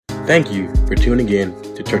Thank you for tuning in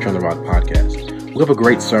to Church on the Rock podcast. We have a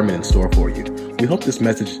great sermon in store for you. We hope this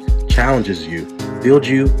message challenges you, builds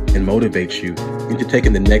you, and motivates you into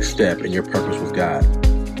taking the next step in your purpose with God.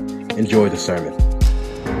 Enjoy the sermon.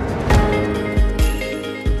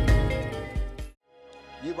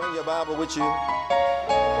 You bring your Bible with you.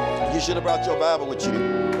 You should have brought your Bible with you.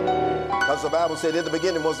 Because the Bible said in the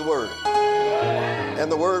beginning was the Word. And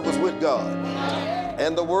the Word was with God.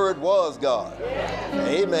 And the Word was God.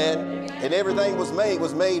 Amen. And everything was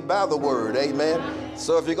made by the Word. Amen.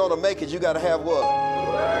 So if you're going to make it, you got to have what?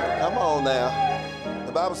 Come on now.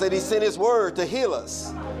 The Bible said He sent His Word to heal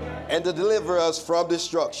us and to deliver us from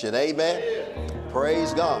destruction. Amen.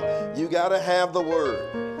 Praise God. You got to have the Word.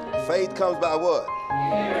 Faith comes by what?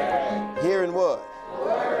 Hearing what?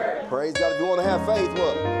 Word. Praise God. If you want to have faith,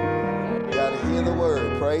 what? You got to hear the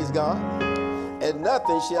Word. Praise God. And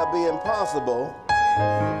nothing shall be impossible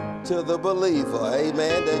to the believer.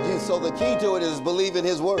 Amen. So the key to it is believing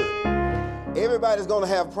His Word. Everybody's going to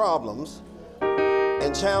have problems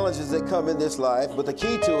and challenges that come in this life, but the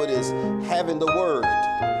key to it is having the Word.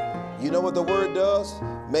 You know what the Word does?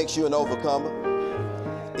 Makes you an overcomer.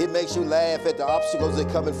 It makes you laugh at the obstacles that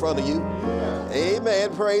come in front of you.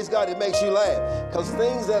 Amen. Praise God. It makes you laugh. Because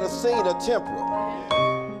things that are seen are temporal.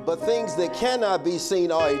 But things that cannot be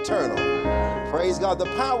seen are eternal. Praise God. The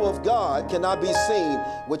power of God cannot be seen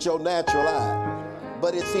with your natural eye.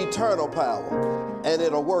 But it's eternal power. And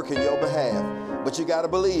it'll work in your behalf. But you got to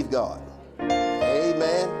believe God.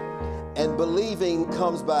 Amen. And believing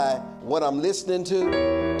comes by what I'm listening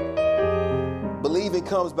to. Believing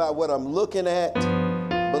comes by what I'm looking at.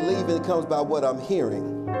 Believing comes by what I'm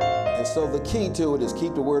hearing. And so the key to it is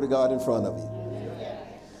keep the Word of God in front of you.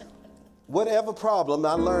 Whatever problem,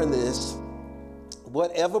 I learned this,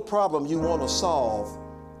 whatever problem you want to solve,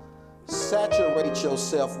 saturate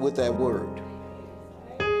yourself with that Word.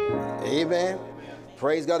 Amen.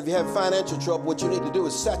 Praise God. If you have financial trouble, what you need to do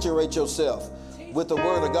is saturate yourself with the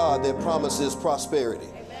Word of God that promises prosperity.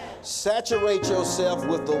 Saturate yourself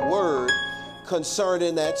with the Word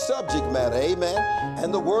concerning that subject matter. Amen.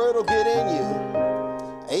 And the Word will get in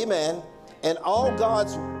you. Amen. And all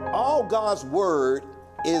God's Word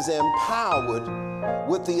is empowered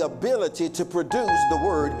with the ability to produce the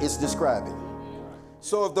Word it's describing.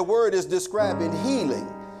 So if the Word is describing healing,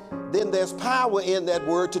 then there's power in that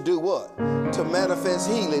Word to do what? To manifest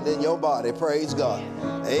healing in your body. Praise God.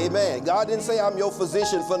 Amen. God didn't say I'm your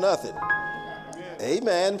physician for nothing.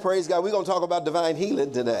 Amen. Praise God. We're going to talk about divine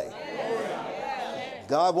healing today.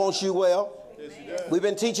 God wants you well. We've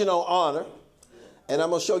been teaching on honor. And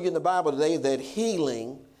I'm going to show you in the Bible today that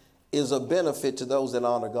healing is a benefit to those that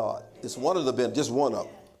honor God. It's one of the benefits, just one of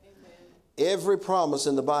them. Every promise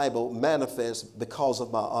in the Bible manifests because of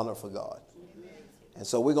my honor for God. And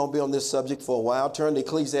so we're going to be on this subject for a while. Turn to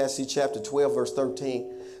Ecclesiastes chapter 12, verse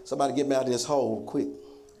 13. Somebody get me out of this hole quick.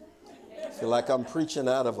 I feel like I'm preaching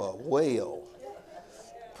out of a well.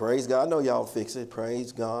 Praise God. I know y'all fix it.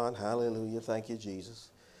 Praise God. Hallelujah. Thank you, Jesus.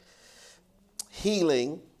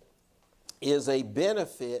 Healing is a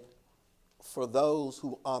benefit for those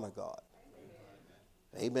who honor God.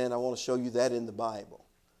 Amen. I want to show you that in the Bible.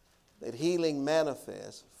 That healing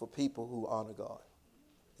manifests for people who honor God.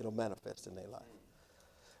 It'll manifest in their life.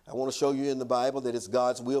 I want to show you in the Bible that it's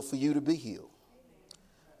God's will for you to be healed.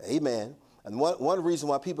 Amen. And one reason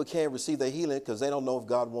why people can't receive their healing because they don't know if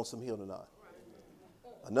God wants them healed or not.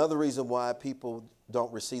 Another reason why people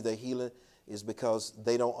don't receive their healing is because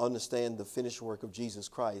they don't understand the finished work of Jesus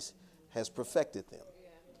Christ has perfected them.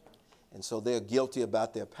 And so they're guilty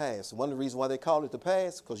about their past. One of the reasons why they call it the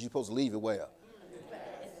past, because you're supposed to leave it where?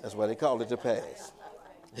 That's why they call it the past.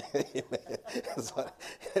 They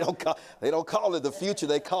don't call it the future.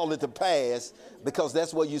 They call it the past because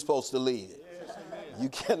that's where you're supposed to leave it. You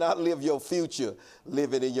cannot live your future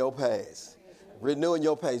living in your past. Renewing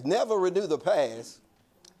your past. Never renew the past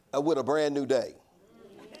with a brand new day.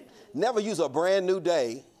 Never use a brand new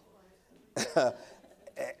day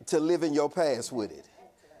to live in your past with it.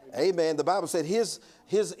 Amen. The Bible said his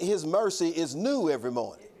mercy is new every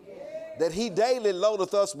morning. That He daily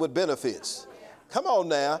loadeth us with benefits. Come on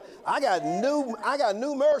now. I got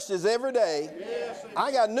new mercies every day.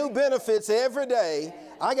 I got new benefits every day.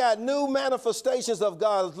 I got new manifestations of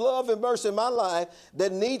God's love and mercy in my life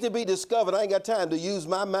that need to be discovered. I ain't got time to use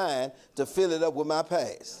my mind to fill it up with my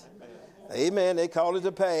past. Amen. They call it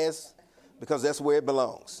the past because that's where it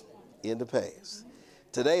belongs, in the past.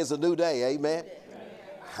 Today is a new day. Amen.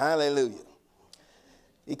 Hallelujah.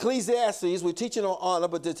 Ecclesiastes, we're teaching on honor,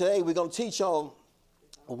 but today we're going to teach on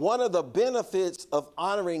one of the benefits of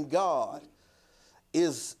honoring God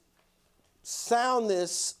is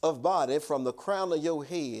soundness of body from the crown of your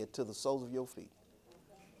head to the soles of your feet.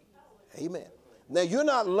 Amen. Now, you're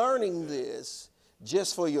not learning this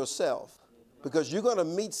just for yourself, because you're going to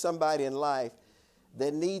meet somebody in life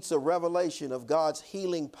that needs a revelation of God's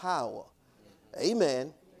healing power.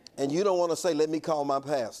 Amen. And you don't want to say, let me call my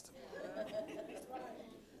pastor.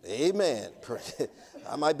 Amen.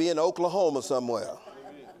 I might be in Oklahoma somewhere.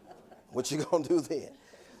 What you going to do then?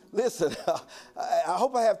 Listen, I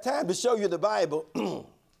hope I have time to show you the Bible.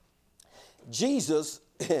 Jesus,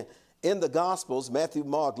 in the Gospels, Matthew,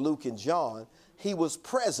 Mark, Luke, and John, he was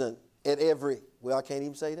present at every, well, I can't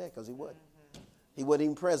even say that because he wasn't. He wasn't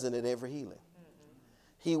even present at every healing.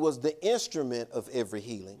 He was the instrument of every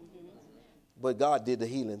healing, but God did the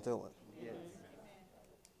healing through him.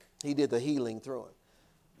 He did the healing through him.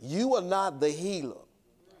 You are not the healer.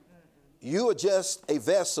 You are just a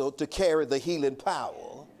vessel to carry the healing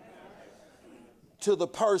power to the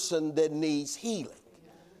person that needs healing.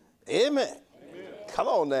 Amen. Amen. Come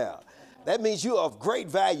on now. That means you are of great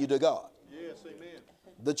value to God. Yes, amen.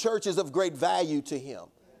 The church is of great value to him.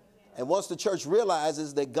 And once the church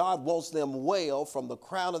realizes that God wants them well from the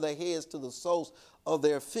crown of their heads to the soles of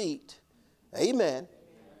their feet, amen,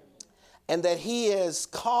 and that he has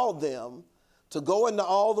called them to go into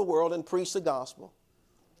all the world and preach the gospel,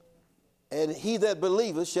 and he that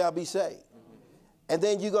believeth shall be saved. And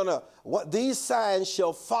then you're going to, what these signs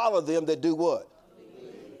shall follow them that do what?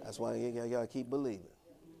 Believe. That's why you got to keep believing.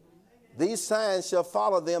 These signs shall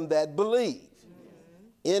follow them that believe.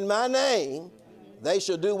 In my name, they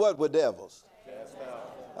shall do what with devils? Cast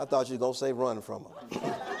out. I thought you were going to say run from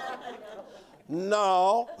them.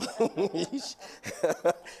 No,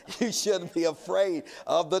 you shouldn't be afraid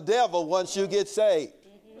of the devil once you get saved.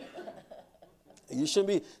 You shouldn't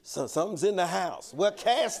be, something's in the house. Well,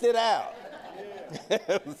 cast it out.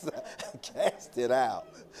 Cast it out.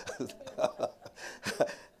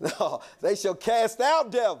 No, they shall cast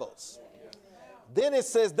out devils. Then it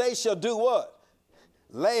says they shall do what?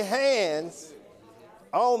 Lay hands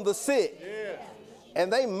on the sick.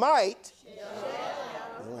 And they might.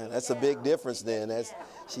 Man, that's a big difference then.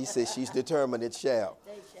 She said she's determined it shall.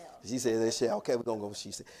 She said they shall. Okay, we're going to go.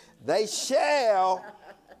 She said they shall.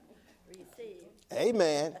 Receive.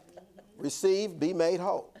 Amen. Receive, be made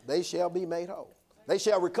whole. They shall be made whole. They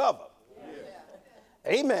shall recover.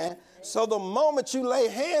 Yeah. Amen. So the moment you lay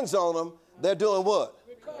hands on them, they're doing what?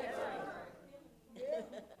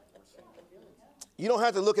 You don't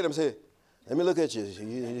have to look at them and say, let me look at you.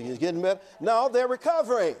 You getting better? No, they're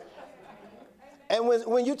recovering. And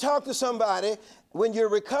when you talk to somebody, when you're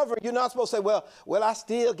recovering, you're not supposed to say, well, I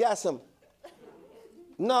still got some.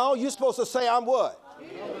 No, you're supposed to say, I'm what?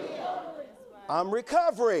 I'm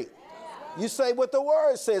recovering. You say what the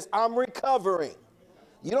word says, I'm recovering.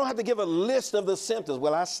 You don't have to give a list of the symptoms.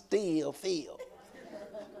 Well, I still feel.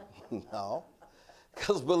 No,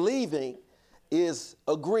 because believing is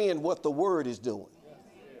agreeing what the word is doing.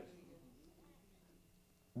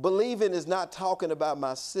 Believing is not talking about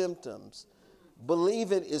my symptoms.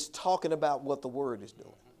 Believing is talking about what the word is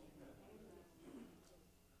doing.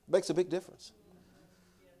 Makes a big difference.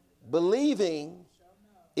 Believing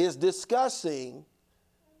is discussing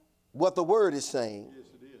what the word is saying, Yes,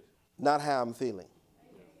 it is. not how I'm feeling.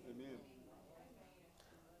 Amen.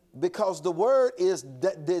 Because the word is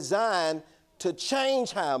designed to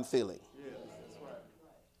change how I'm feeling. Yes, that's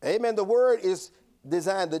right. Amen. The word is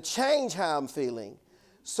designed to change how I'm feeling.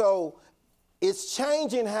 So it's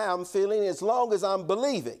changing how I'm feeling as long as I'm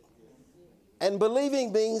believing. And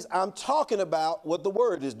believing means I'm talking about what the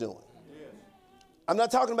word is doing. Yes. I'm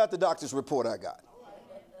not talking about the doctor's report I got.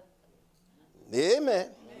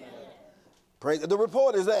 Amen. Praise, the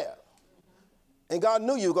report is there. And God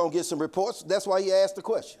knew you were going to get some reports. That's why he asked the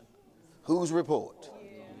question. Whose report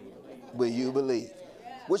will you believe?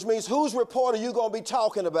 Which means whose report are you going to be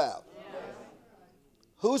talking about?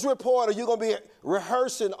 Whose report are you going to be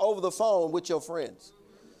rehearsing over the phone with your friends?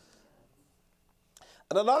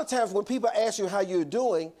 And a lot of times when people ask you how you're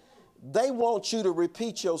doing, they want you to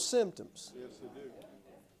repeat your symptoms. Yes, they do.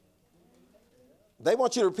 They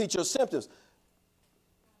want you to repeat your symptoms.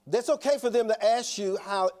 That's okay for them to ask you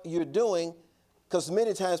how you're doing, because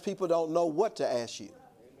many times people don't know what to ask you.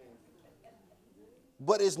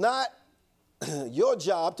 But it's not your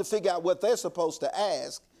job to figure out what they're supposed to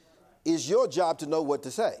ask. It's your job to know what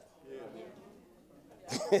to say.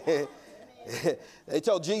 Yeah. They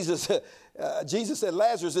told Jesus, Jesus said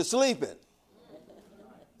Lazarus is sleeping.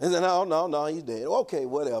 He said, no, he's dead. Okay,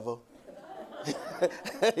 whatever.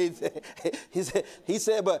 he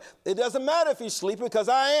said, but it doesn't matter if he's sleeping, because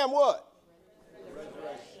I am what?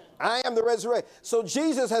 I am the resurrection. So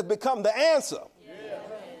Jesus has become the answer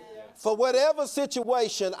For whatever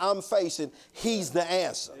situation I'm facing, he's the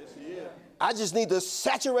answer. I just need to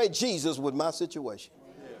saturate Jesus with my situation.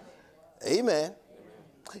 Amen.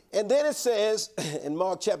 And then it says in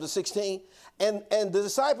Mark chapter 16, and the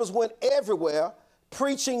disciples went everywhere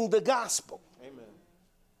preaching the gospel. Amen.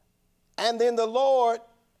 And then the Lord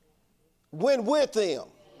went with them.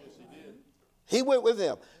 Yes, he did. He went with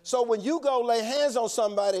them. So when you go lay hands on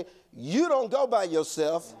somebody, you don't go by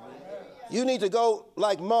yourself. You need to go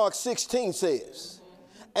like Mark 16 says.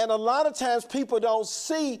 And a lot of times people don't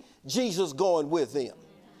see Jesus going with them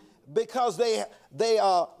because they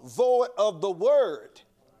are void of the word.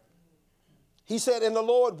 He said, and the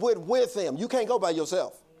Lord went with them. You can't go by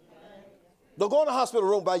yourself. Don't go in the hospital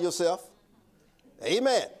room by yourself.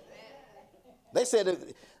 Amen. They said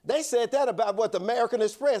that about what the American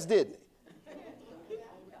Express, didn't it?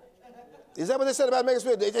 Is that what they said about American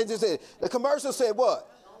Express? They just said, the commercial said what?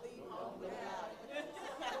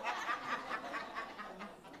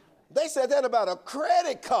 They said that about a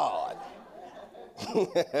credit card.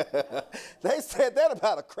 They said that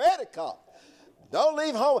about a credit card. Don't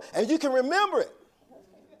leave home. And you can remember it.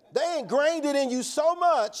 They ingrained it in you so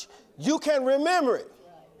much, you can remember it.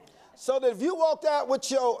 So that if you walked out with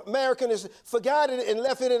your American, forgot it and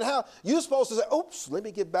left it in the house, you're supposed to say, oops, let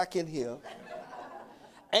me get back in here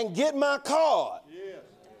and get my card. Yes.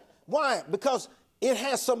 Why? Because it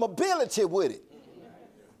has some ability with it.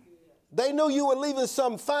 They knew you were leaving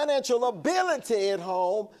some financial ability at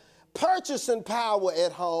home, purchasing power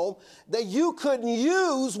at home that you couldn't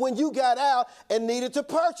use when you got out and needed to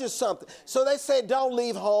purchase something. So they said, don't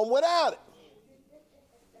leave home without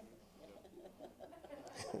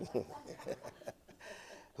it.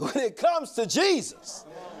 When it comes to Jesus,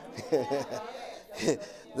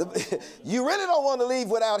 you really don't want to leave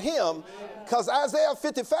without him, because Isaiah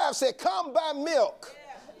 55 said, come buy milk.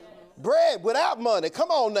 Bread without money. Come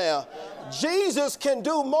on now. Jesus can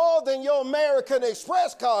do more than your American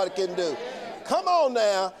Express card can do. Come on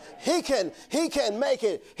now. He can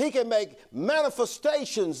make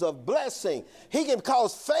manifestations of blessing. He can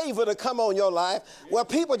cause favor to come on your life where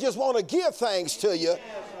people just want to give things to you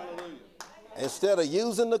instead of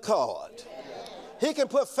using the card. He can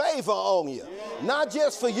put favor on you, not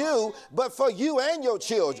just for you, but for you and your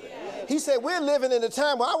children. He said, we're living in a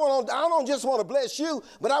time where I don't just want to bless you,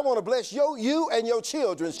 but I want to bless you and your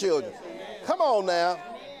children's children. Come on now.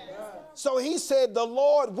 So he said the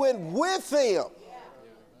Lord went with them.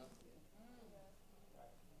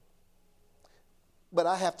 But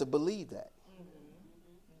I have to believe that.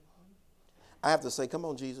 I have to say, come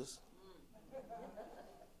on, Jesus.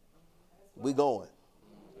 We're going.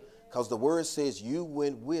 Because the word says you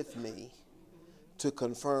went with me to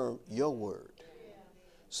confirm your word.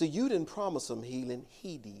 See, you didn't promise him healing.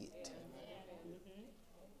 He did.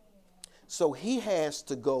 So he has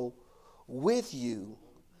to go with you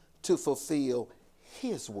to fulfill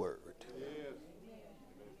his word.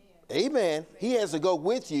 Amen. He has to go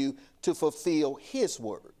with you to fulfill his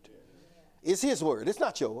word. It's his word. It's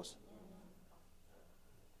not yours.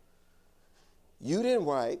 You didn't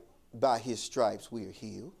write, by his stripes we are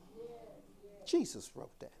healed. Jesus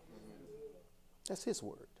wrote that. That's his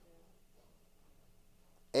word.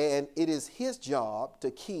 And it is his job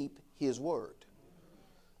to keep his word.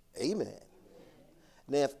 Amen.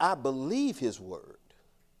 Now, if I believe his word,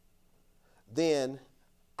 then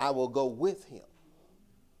I will go with him.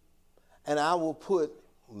 And I will put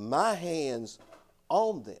my hands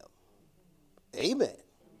on them. Amen.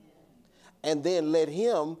 And then let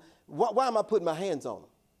him, why am I putting my hands on them?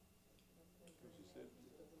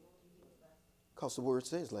 Because the word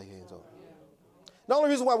says lay hands on them. The only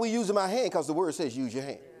reason why we're using my hand because the word says use your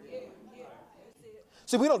hand.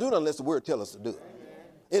 See, we don't do it unless the word tells us to do it.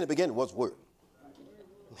 In the beginning was the word.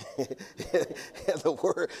 And the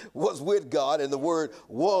word was with God and the word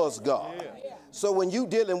was God. So when you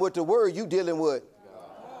dealing with the word, you dealing with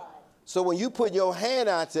God. So when you put your hand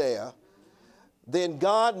out there, then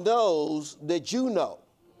God knows that you know.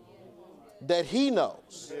 That he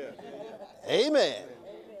knows. Amen.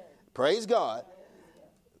 Praise God.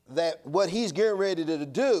 That what he's getting ready to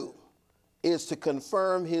do is to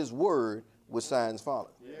confirm his word with signs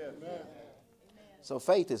following. So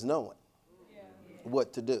faith is knowing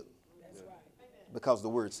what to do because the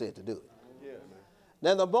word said to do it.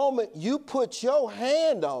 Now the moment you put your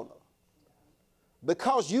hand on them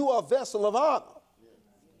because you are a vessel of honor,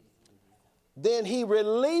 then he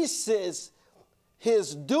releases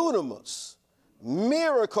his dunamis,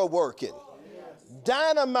 miracle working,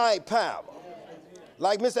 dynamite power.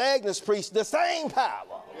 Like Mr. Agnes preached, the same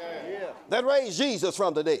power that raised Jesus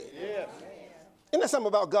from the dead. Isn't that something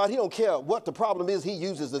about God? He don't care what the problem is. He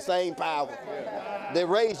uses the same power. They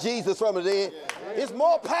raised Jesus from the dead. It's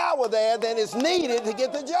more power there than is needed to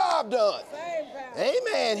get the job done.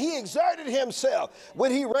 Amen. He exerted himself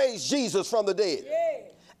when he raised Jesus from the dead.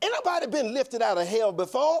 Ain't nobody been lifted out of hell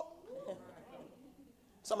before.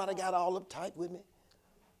 Somebody got all uptight with me.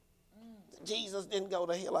 Jesus didn't go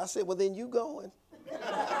to hell. I said, well, then you going.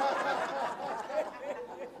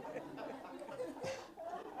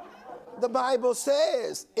 The Bible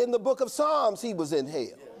says in the book of Psalms he was in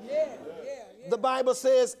hell. The Bible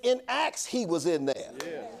says in Acts he was in there.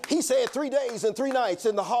 He said 3 days and 3 nights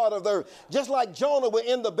in the heart of the earth. Just like Jonah were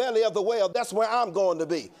in the belly of the whale, that's where I'm going to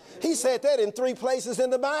be. He said that in 3 places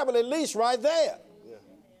in the Bible, at least right there.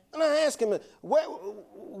 And I asked him,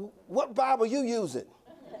 what Bible you using?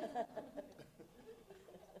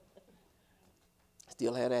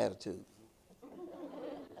 Still had attitude.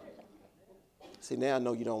 See, now I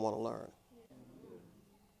know you don't want to learn.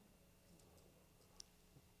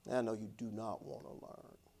 Now I know you do not want to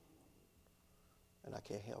learn. And I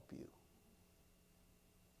can't help you.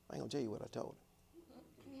 I ain't going to tell you what I told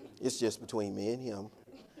him. It's just between me and him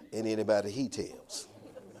and anybody he tells.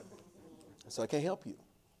 So I can't help you.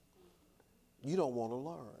 You don't want to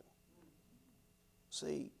learn.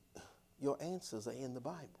 See, your answers are in the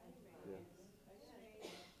Bible.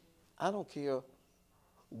 I don't care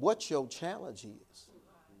what your challenge is.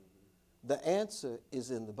 The answer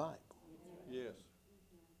is in the Bible. Yes.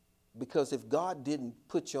 Because if God didn't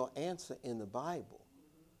put your answer in the Bible,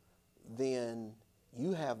 then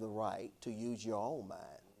you have the right to use your own mind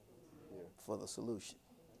for the solution.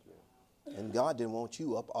 And God didn't want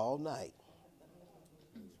you up all night,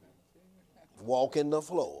 walking the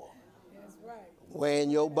floor, wearing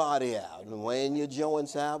your body out and wearing your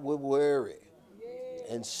joints out with worry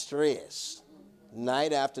and stress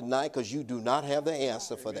night after night, because you do not have the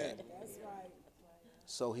answer for that.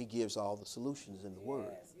 So he gives all the solutions in the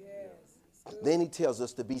Word. Then he tells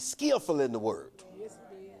us to be skillful in the Word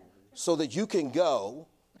so that you can go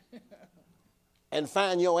and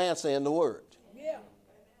find your answer in the Word.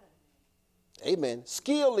 Amen.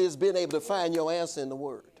 Skill is being able to find your answer in the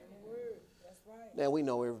Word. Now we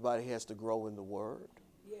know everybody has to grow in the Word.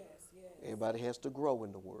 Everybody has to grow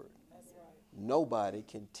in the Word. Nobody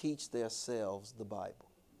can teach themselves the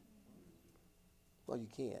Bible. Well, you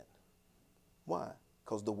can't. Why?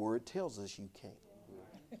 Because the Word tells us you can't.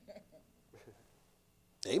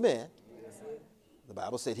 Amen. The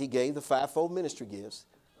Bible said he gave the 5-fold ministry gifts.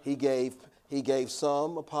 He gave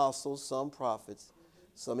some apostles, some prophets,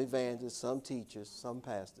 some evangelists, some teachers, some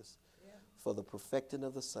pastors, for the perfecting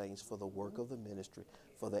of the saints, for the work of the ministry,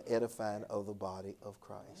 for the edifying of the body of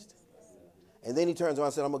Christ. And then he turns around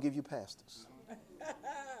and said, I'm going to give you pastors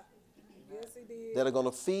that are going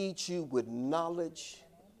to feed you with knowledge.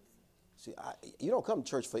 See, you don't come to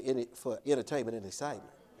church for entertainment and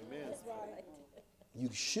excitement. Amen. You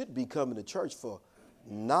should be coming to church for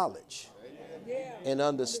knowledge and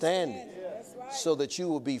understanding so that you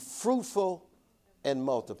will be fruitful and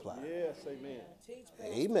multiply. Yes, amen.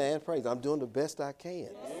 Amen. Praise. I'm doing the best I can.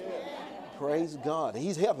 Praise God.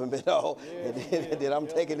 He's helping me though. And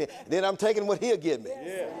then I'm taking what he'll give me.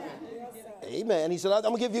 Amen. He said, I'm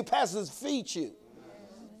going to give you pastors to feed you.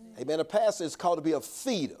 Amen. A pastor is called to be a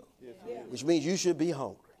feeder, which means you should be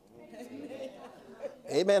hungry.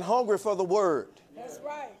 Amen. Hungry for the word. That's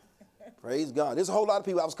right. Praise God. There's a whole lot of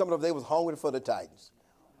people I was coming up, they was hungry for the Titans.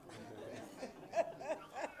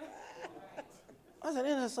 I said,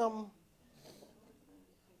 isn't that something?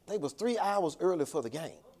 They was 3 hours early for the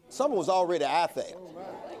game. Someone was already out there.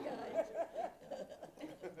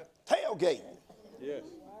 Tailgating. Yes.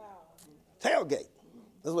 Tailgate.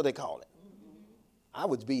 That's what they call it. I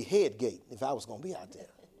would be head gate if I was going to be out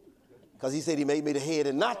there. Because he said he made me the head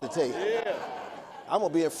and not the tail. Yeah. I'm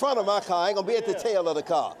going to be in front of my car. I ain't going to be at the tail of the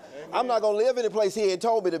car. I'm not going to live any place he ain't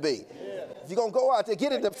told me to be. If you're going to go out there,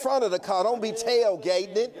 get in the front of the car. Don't be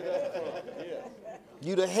tailgating it.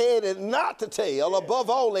 You the head and not the tail. Above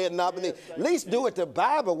all, and not beneath. At least do it the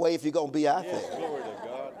Bible way if you're going to be out there. Glory to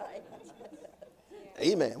God.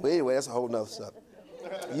 Amen. Well, anyway, that's a whole nother subject.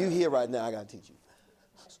 You here right now, I got to teach you.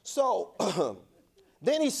 So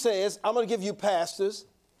then he says, I'm going to give you pastors,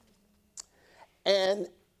 and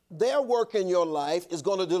their work in your life is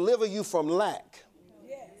going to deliver you from lack,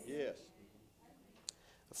 Yes.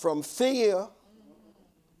 from fear,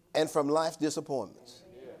 and from life disappointments.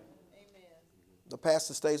 The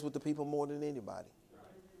pastor stays with the people more than anybody.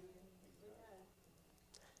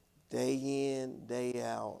 Day in, day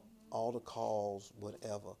out, all the calls,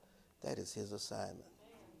 whatever. That is his assignment.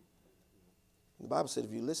 The Bible said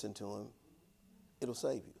if you listen to him, it'll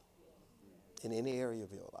save you in any area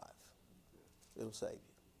of your life. It'll save you.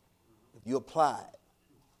 If you apply it,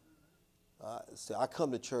 So I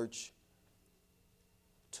come to church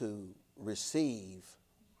to receive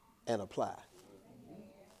and apply.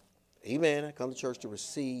 Amen. I come to church to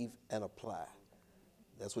receive and apply.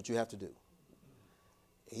 That's what you have to do.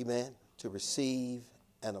 Amen. To receive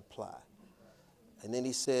and apply. And then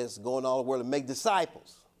he says, go in all the world and make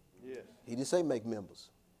disciples. Yes. He didn't say make members.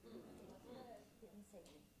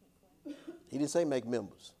 He didn't say make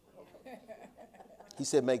members. He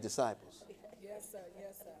said make disciples. Yes, sir.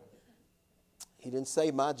 Yes, sir. He didn't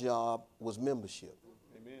say my job was membership.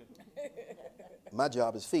 Amen. My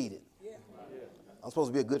job is feeding. Yeah. I'm supposed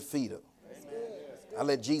to be a good feeder. I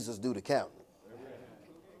let Jesus do the counting.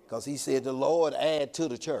 Because he said the Lord add to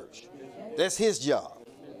the church. That's his job.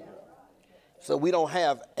 So we don't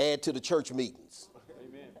have add to the church meetings.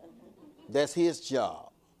 Amen. That's his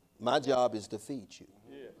job. My job is to feed you.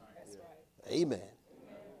 Yeah. That's right. Amen.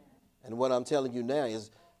 And what I'm telling you now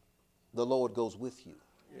is the Lord goes with you.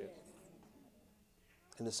 Yes.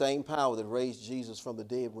 And the same power that raised Jesus from the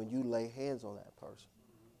dead, when you lay hands on that person,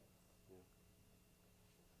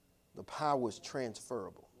 the power is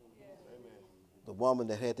transferable. The woman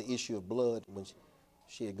that had the issue of blood, when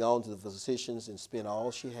she had gone to the physicians and spent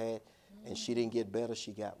all she had, and she didn't get better,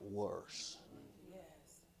 she got worse. Yes.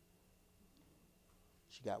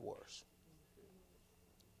 She got worse.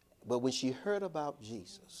 But when she heard about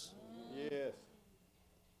Jesus, Yes.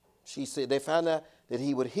 she said, they found out that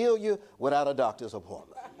he would heal you without a doctor's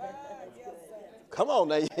appointment. Come on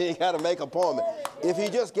now, you ain't got to make an appointment. If he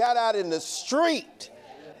just got out in the street,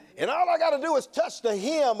 and all I got to do is touch the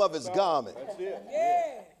hem of his garment. That's it.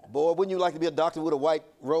 Yeah. Boy, wouldn't you like to be a doctor with a white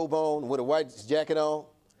robe on, with a white jacket on?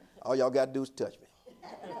 All y'all got to do is touch me.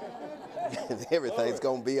 Everything's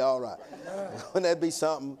going to be all right. Wouldn't that be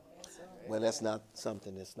something? Well, that's not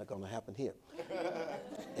something that's not going to happen here.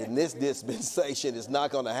 In this dispensation, it's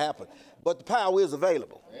not going to happen. But the power is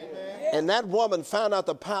available. And that woman found out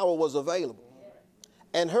the power was available.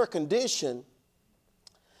 And her condition,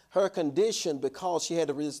 because she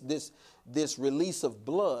had this release of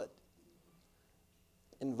blood,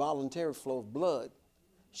 involuntary flow of blood,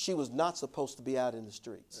 she was not supposed to be out in the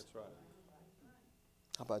streets. That's right.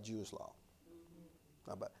 How about Jewish law?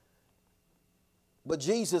 How about? But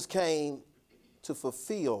Jesus came to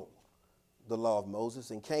fulfill the law of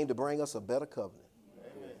Moses and came to bring us a better covenant.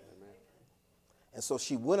 Amen. And so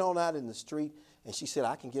she went on out in the street and she said,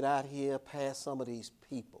 I can get out here past some of these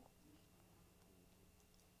people.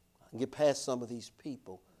 I can get past some of these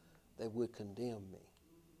people that would condemn me.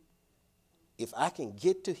 If I can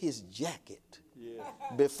get to his jacket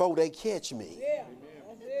before they catch me,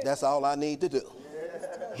 that's all I need to do.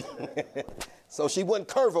 So she went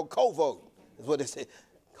covert, is what they say,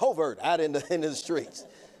 covert out in the streets.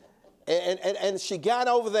 And she got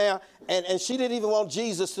over there, and she didn't even want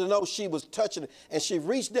Jesus to know she was touching it. And she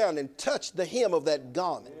reached down and touched the hem of that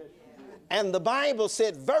garment. And the Bible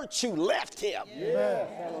said virtue left him. Yes.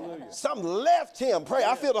 Something left him. Pray.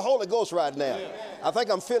 I feel the Holy Ghost right now. I think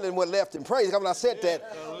I'm feeling what left him. Praise God. When I said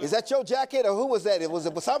that, is that your jacket or who was that? It was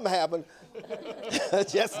something happened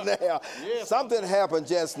just now. Something happened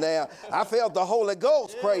just now. I felt the Holy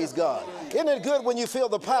Ghost. Praise God. Isn't it good when you feel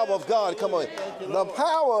the power of God? Come on. The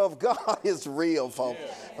power of God is real, folks.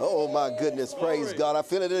 Oh my goodness. Praise God. I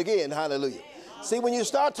feel it again. Hallelujah. See, when you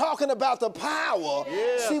start talking about the power,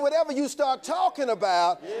 see, whatever you start talking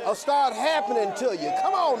about will start happening to you.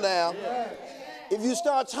 Come on now. If you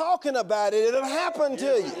start talking about it, it'll happen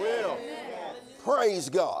to you. Praise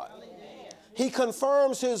God. He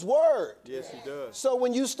confirms his word. Yes, he does. So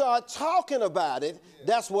when you start talking about it,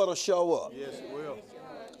 that's what'll show up. Yes, it will.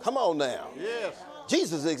 Come on now. Yes.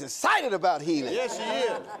 Jesus is excited about healing. Yes, he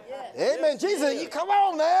is. Amen. Jesus, come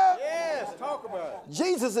on now. Yes, talk about it.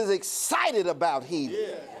 Jesus is excited about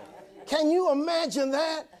healing. Can you imagine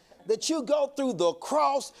that? That you go through the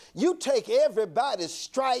cross, you take everybody's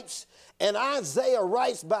stripes, and Isaiah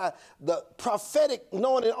writes by the prophetic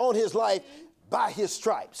anointing on his life, by his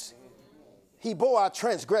stripes. He bore our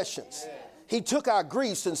transgressions. He took our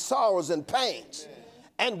griefs and sorrows and pains.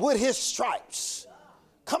 And with his stripes,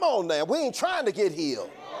 come on now, we ain't trying to get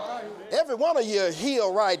healed. Every one of you are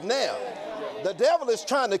healed right now. The devil is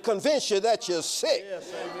trying to convince you that you're sick.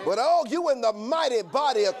 But oh, you in the mighty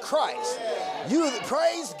body of Christ. You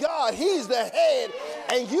praise God, he's the head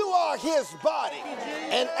and you are his body.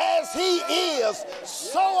 And as he is,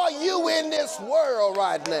 so are you in this world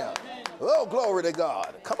right now. Oh, glory to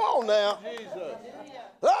God. Come on now.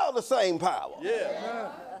 Oh, the same power.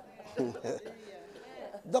 Yeah.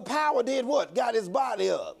 The power did what? Got his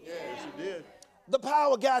body up. Yes, he did. The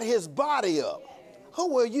power got his body up.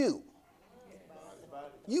 Who are you?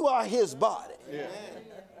 You are his body.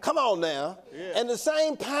 Come on now. Yeah. And the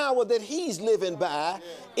same power that he's living by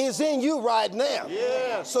is in you right now.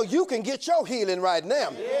 Yeah. So you can get your healing right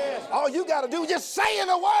now. Yeah. All you got to do is just say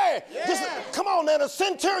the word. Yeah. Just come on now. The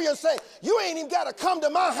centurion say, you ain't even got to come to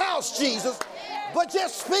my house, Jesus, but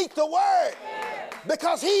just speak the word.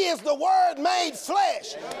 Because he is the word made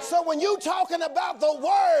flesh. So when you talking about the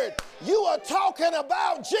word, you are talking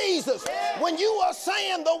about Jesus. When you are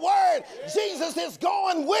saying the word, Jesus is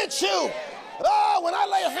going with you. Oh, when I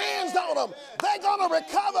lay hands on them, they're going to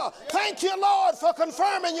recover. Thank you, Lord, for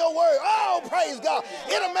confirming your word. Oh, praise God.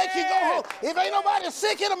 It'll make you go home. If ain't nobody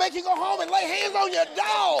sick, it'll make you go home and lay hands on your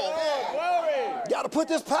dog. Glory. Got to put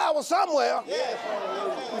this power somewhere.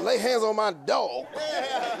 Lay hands on my dog.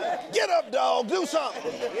 Get up, dog. Do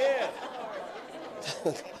something. Yeah.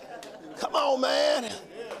 Come on, man.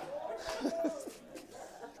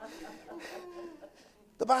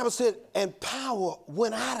 The Bible said, and power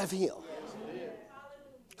went out of him.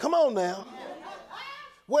 Come on now.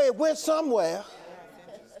 Where it went somewhere,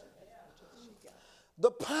 the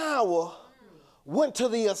power went to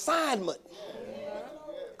the assignment.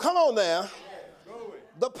 Come on now.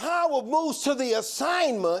 The power moves to the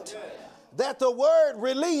assignment that the word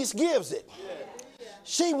release gives it.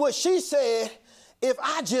 She said, if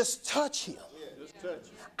I just touch him,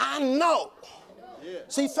 I know.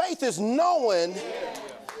 See, faith is knowing.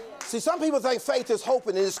 See, some people think faith is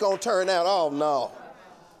hoping and it's going to turn out. Oh, no.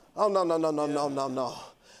 Oh, no.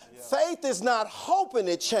 Faith is not hoping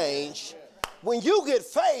it change. When you get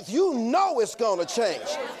faith, you know it's going to change.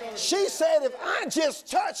 She said, if I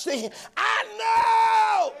just touch him,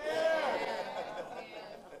 I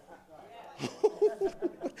know.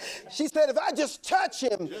 She said, if I just touch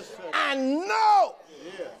him, I know.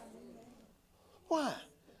 Why?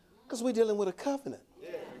 Because we're dealing with a covenant.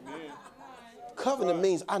 Covenant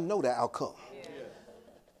means I know the outcome.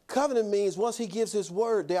 Covenant means once he gives his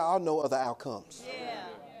word, there are no other outcomes.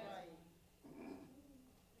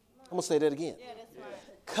 I'm going to say that again.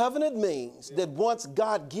 Covenant means that once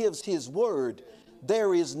God gives his word,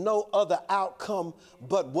 there is no other outcome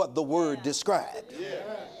but what the word described.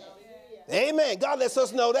 Amen. God lets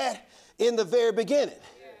us know that in the very beginning.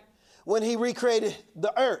 When he recreated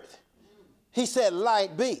the earth, he said,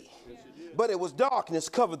 light be. But it was darkness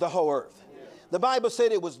covered the whole earth. The Bible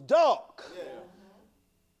said it was dark.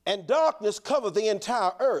 And darkness covered the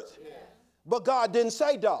entire earth. But God didn't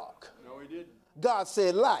say dark. No, he didn't. God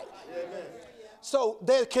said light. So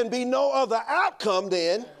there can be no other outcome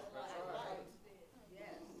then.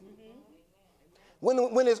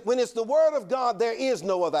 When it's the word of God, there is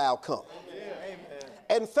no other outcome.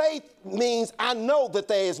 And faith means I know that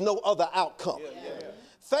there is no other outcome.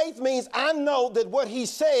 Faith means I know that what he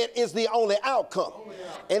said is the only outcome.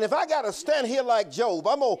 And if I got to stand here like Job,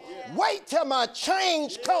 I'm going to wait till my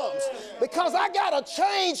change comes, because I got a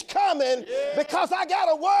change coming, because I got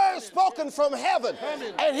a word spoken from heaven.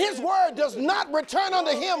 And his word does not return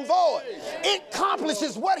unto him void. It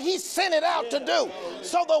accomplishes what he sent it out to do.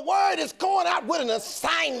 So the word is going out with an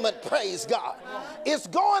assignment, praise God. It's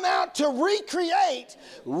going out to recreate,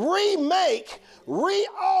 remake,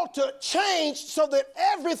 re-alter, change so that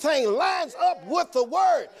everything lines up with the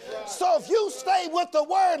word. So if you stay with the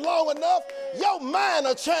word long enough, your mind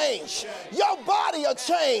will change, your body will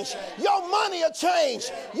change, your money will change,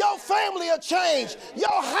 your family will change,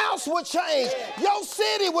 your house will change, your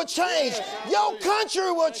city will change, your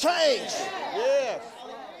country will change. Yes.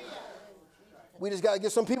 We just got to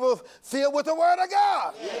get some people filled with the word of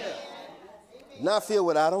God. Not filled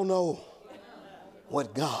with, I don't know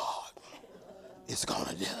what God is going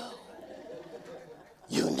to do.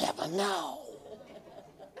 You never know.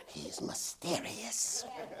 He's mysterious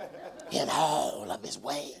in all of his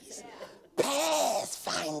ways, past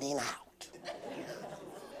finding out.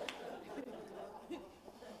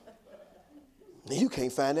 You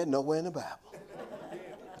can't find that nowhere in the Bible.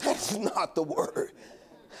 That's not the word.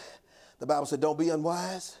 The Bible said, don't be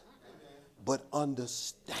unwise, but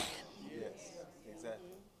understand. Yes, exactly.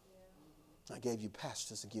 I gave you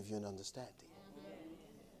pastors to give you an understanding.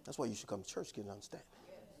 That's why you should come to church to get an understanding.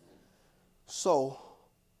 So,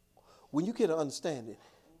 when you get an understanding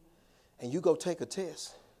and you go take a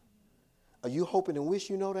test, are you hoping and wish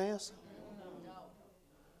you know the answer? No.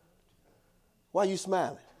 Why are you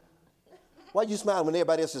smiling? Why are you smiling when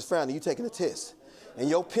everybody else is frowning? You taking a test and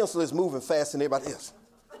your pencil is moving faster than everybody else.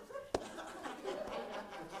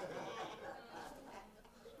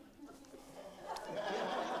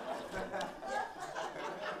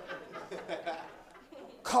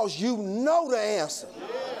 Because you know the answer.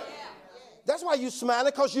 That's why you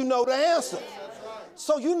smiling, because you know the answer.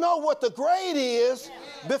 So you know what the grade is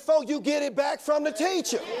before you get it back from the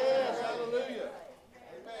teacher.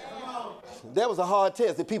 That was a hard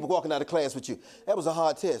test. The people walking out of class with you. That was a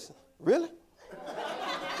hard test. Really?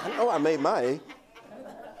 I know I made my A.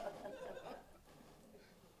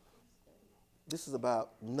 This is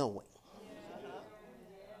about knowing.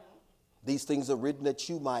 These things are written that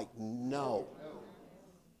you might know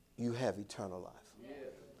you have eternal life.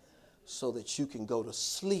 So that you can go to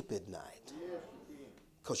sleep at night.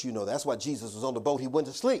 Because you know that's why Jesus was on the boat. He went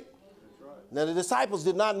to sleep. Now the disciples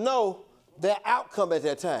did not know their outcome at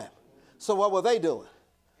that time. So what were they doing?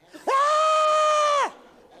 Ah!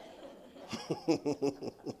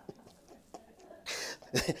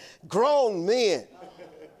 Grown men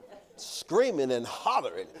screaming and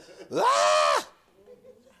hollering. Ah!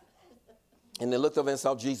 And they looked up and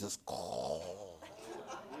saw Jesus.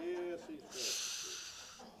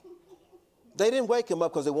 They didn't wake him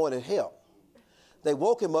up because they wanted help. They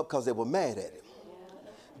woke him up because they were mad at him.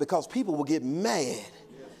 Because people will get mad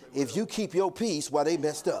if you keep your peace while they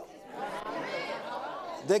messed up.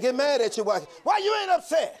 They get mad at you. Why you ain't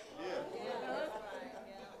upset?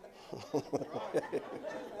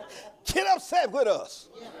 Get upset with us.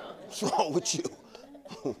 What's wrong with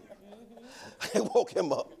you? They woke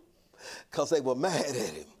him up because they were mad at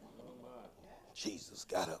him. Jesus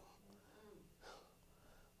got up,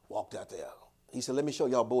 walked out there. He said, let me show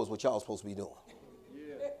y'all boys what y'all supposed to be doing.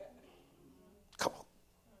 Come on.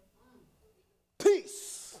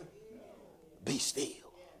 Peace. Be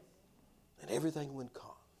still. And everything went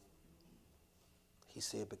calm. He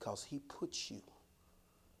said, because he put you,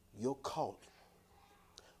 your calling.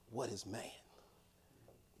 What is man?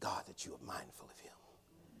 God, that you are mindful of him.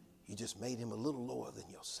 You just made him a little lower than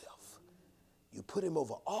yourself. You put him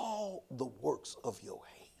over all the works of your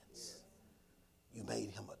hands. You made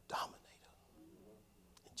him a dominator.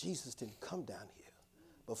 And Jesus didn't come down here,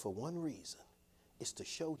 but for one reason, it's to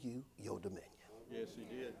show you your dominion. Yes, he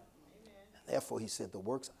did. And therefore, he said, the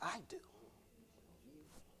works I do,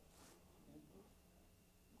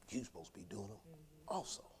 you're supposed to be doing them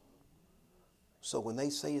also. So when they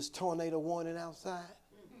say it's tornado warning outside,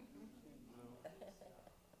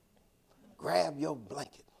 grab your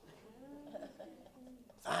blanket,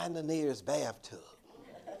 find the nearest bathtub,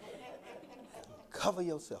 and cover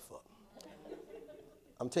yourself up.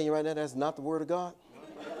 I'm telling you right now, that's not the word of God.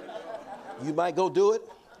 You might go do it,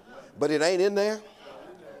 but it ain't in there.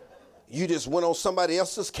 You just went on somebody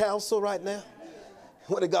else's counsel right now.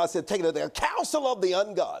 What did God say? Take it to the counsel of the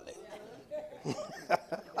ungodly.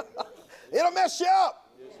 It'll mess you up.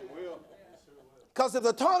 Yes, it will. Because if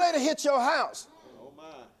the tornado hits your house, Oh, my.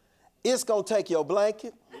 it's going to take your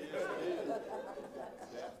blanket.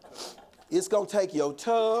 It's going to take your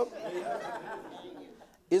tub.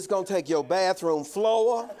 It's going to take your bathroom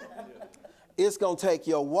floor. It's going to take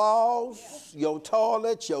your walls, your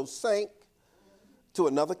toilet, your sink to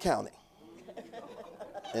another county.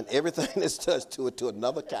 And everything that's touched to it to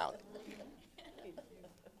another county.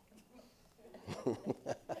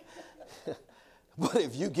 But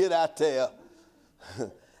if you get out there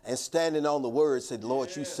and standing on the word, said,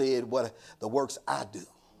 Lord, you said what the works I do,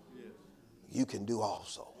 you can do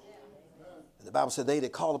also. And the Bible said, they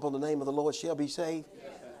that call upon the name of the Lord shall be saved.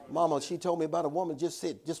 Mama, she told me about a woman just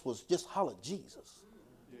hollered Jesus.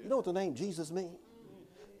 You know what the name Jesus means?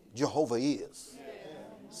 Jehovah is.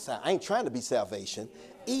 I ain't trying to be salvation.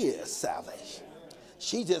 Is salvation.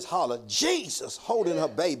 She just hollered Jesus, holding her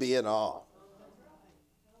baby in her arm.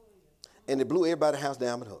 And it blew everybody's house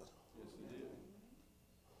down but hers.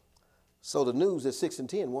 So the news at 6 and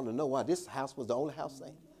 10 wanted to know why this house was the only house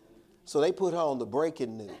saved. So they put her on the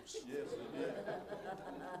breaking news.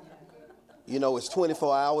 You know, it's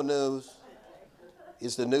 24-hour news.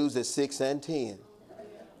 It's the news at 6 and 10.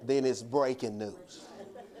 Then it's breaking news.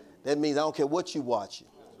 That means I don't care what you're watching.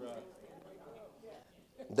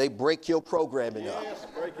 They break your programming up. Yes,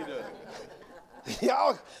 break it up.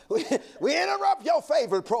 Y'all, we interrupt your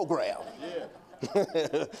favorite program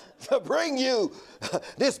to bring you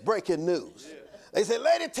this breaking news. They say,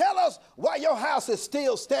 lady, tell us why your house is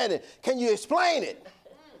still standing. Can you explain it?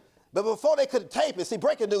 But before they could tape it, see,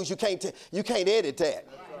 breaking news, you can't edit that.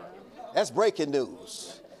 That's breaking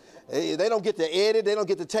news. They don't get to edit. They don't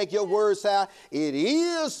get to take your words out. It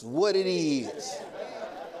is what it is.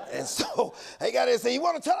 And so they got to say, you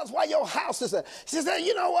want to tell us why your house is? She said,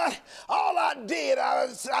 you know what? All I did, I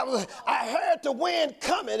heard the wind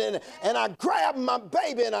coming, and I grabbed my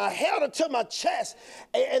baby and I held it to my chest.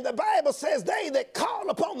 And the Bible says, they that call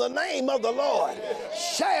upon the name of the Lord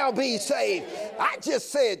shall be saved. I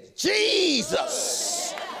just said,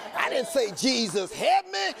 Jesus. I didn't say Jesus help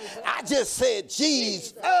me. I just said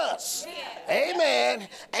Jesus. Amen.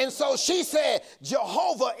 And so she said,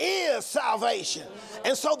 Jehovah is salvation.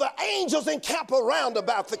 And so the angels encamp around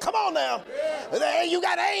about them. Come on now. You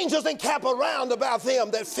got angels encamp around about them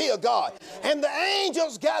that fear God. And the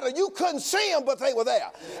angels gathered. You couldn't see them, but they were there.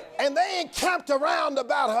 And they encamped around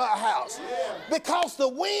about her house. Because the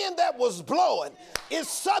wind that was blowing is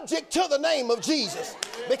subject to the name of Jesus.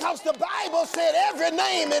 Because the Bible said every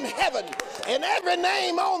name in heaven and every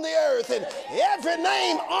name on the earth and every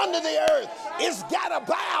name under the earth is got to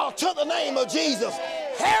bow to the name of Jesus.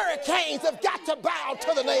 Hurricanes have got to bow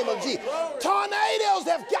to the name of Jesus. Tornadoes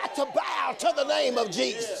have got to bow to the name of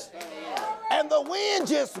Jesus. And the wind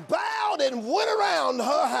just bowed and went around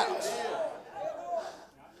her house.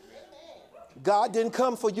 God didn't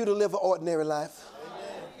come for you to live an ordinary life.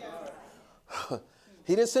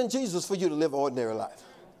 He didn't send Jesus for you to live an ordinary life.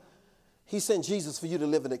 He sent Jesus for you to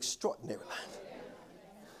live an extraordinary life.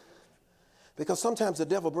 Because sometimes the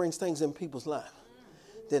devil brings things in people's life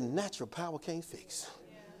that natural power can't fix.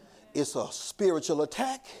 It's a spiritual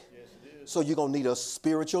attack, so you're going to need a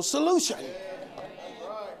spiritual solution.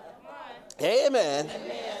 Amen.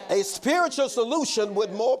 A spiritual solution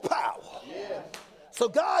with more power. So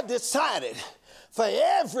God decided for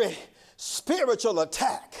every spiritual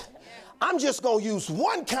attack, I'm just going to use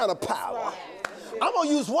one kind of power. I'm going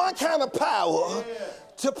to use one kind of power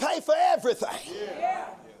to pay for everything.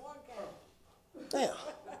 Yeah.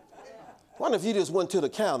 What if you just went to the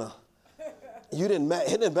counter? It didn't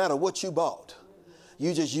matter what you bought.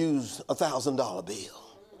 You just used $1,000 bill.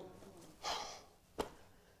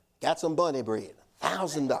 Got some bunny bread,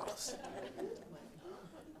 $1,000.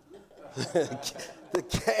 The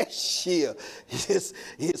cashier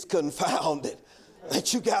is confounded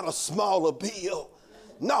that you got a smaller bill.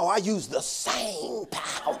 No, I use the same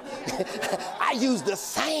power. I use the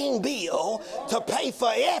same bill to pay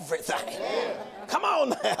for everything. Come on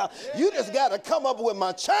now. You just got to come up with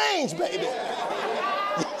my change, baby.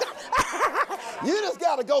 You just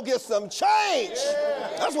got to go get some change.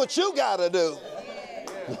 That's what you got to do.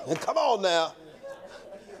 Come on now.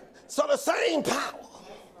 So the same power.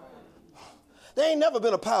 There ain't never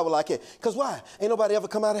been a power like it. Because why? Ain't nobody ever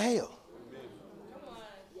come out of hell.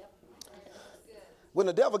 When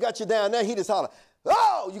the devil got you down there, he just hollered,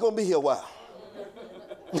 oh, you're going to be here a while.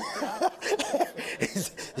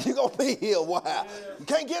 You're going to be here a while. You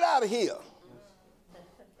can't get out of here.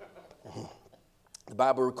 The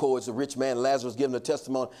Bible records the rich man Lazarus giving a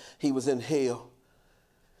testimony. He was in hell,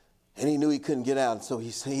 and he knew he couldn't get out. So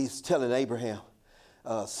he's telling Abraham,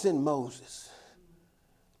 send Moses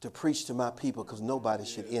to preach to my people because nobody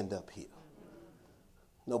should end up here.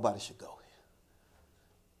 Nobody should go here.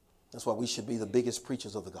 That's why we should be the biggest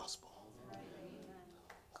preachers of the gospel.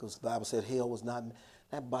 Because the Bible said hell was not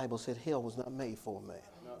made for a man.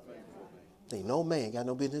 Ain't no man got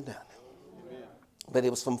no business down there. But it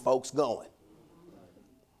was some folks going.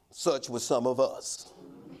 Such was some of us.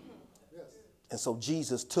 And so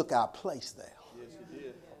Jesus took our place there.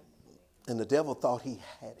 And the devil thought he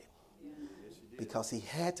had him. Because he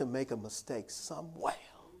had to make a mistake somewhere.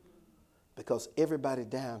 Because everybody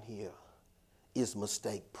down here is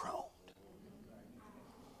mistake prone.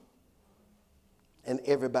 And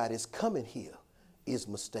everybody's coming here is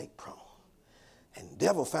mistake prone. And the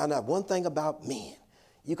devil found out one thing about men.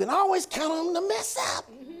 You can always count on them to mess up.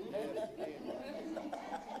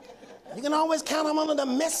 You can always count on them to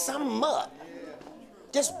mess something up.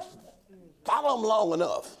 Just follow them long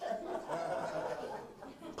enough.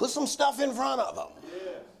 Put some stuff in front of them.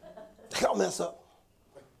 They'll mess up.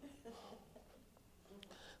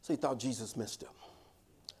 So he thought Jesus messed up.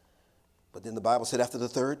 But then the Bible said after the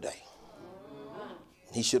third day,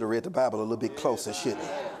 he should have read the Bible a little bit closer, shouldn't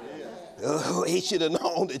he? He should have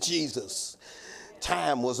known that Jesus'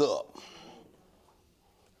 time was up.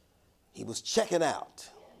 He was checking out.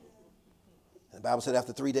 And the Bible said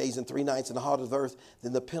after 3 days and 3 nights in the heart of the earth,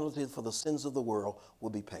 then the penalty for the sins of the world will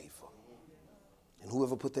be paid for. And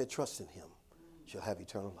whoever put their trust in him shall have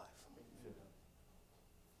eternal life.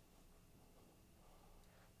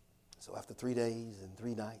 So after 3 days and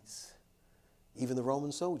 3 nights, even the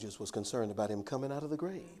Roman soldiers was concerned about him coming out of the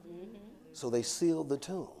grave. So they sealed the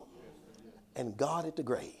tomb and guarded the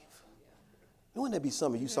grave. Wouldn't there be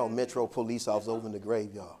some of you saw Metro police officers over in the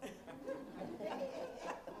graveyard?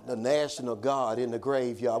 The National Guard in the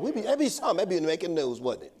graveyard. That'd be making news,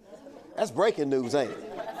 wouldn't it? That's breaking news, ain't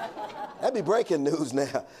it? That'd be breaking news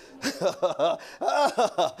now.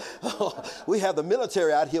 We have the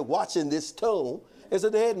military out here watching this tomb. There's a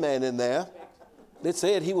dead man in there. It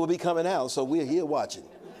said he will be coming out, so we're here watching.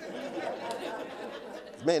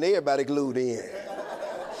 Man, everybody glued in.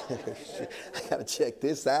 I gotta check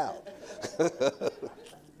this out.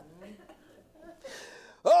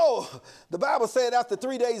 the Bible said after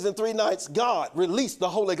 3 days and 3 nights, God released the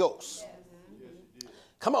Holy Ghost.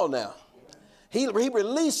 Come on now. He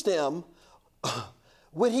released them.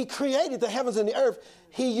 When he created the heavens and the earth,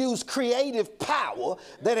 he used creative power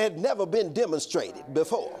that had never been demonstrated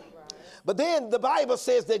before. But then the Bible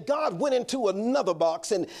says that God went into another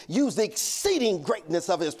box and used the exceeding greatness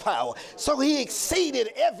of his power. So he exceeded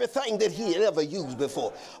everything that he had ever used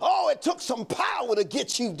before. Oh, it took some power to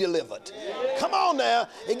get you delivered. Come on now.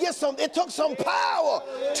 It took some power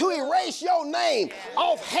to erase your name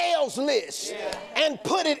off hell's list and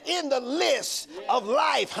put it in the list of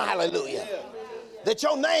life. Hallelujah. That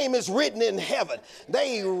your name is written in heaven.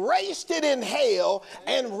 They erased it in hell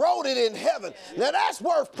and wrote it in heaven. Now that's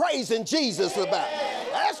worth praising Jesus about.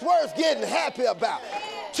 That's worth getting happy about.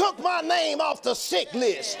 Took my name off the sick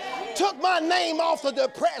list. Took my name off the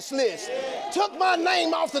depressed list. Took my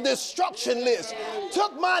name off the destruction list.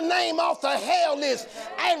 Took my name off the hell list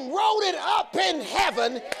and wrote it up in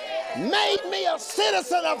heaven. Made me a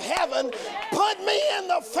citizen of heaven, put me in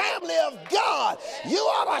the family of God. You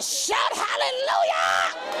ought to shout hallelujah.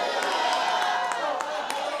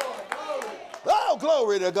 Oh,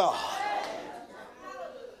 glory to God.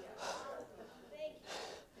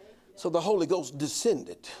 So the Holy Ghost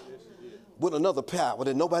descended with another power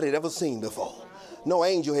that nobody had ever seen before. No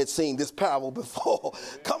angel had seen this power before.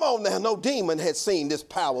 Come on now, no demon had seen this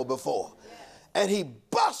power before. And he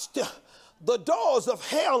busted the doors of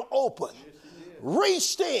hell open,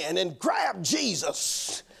 reached in and grabbed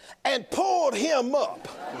Jesus and pulled him up.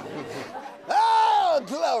 Oh,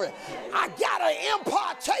 glory. I got an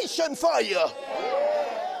impartation for you.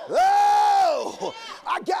 Oh,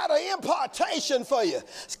 I got an impartation for you.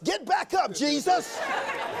 Get back up, Jesus.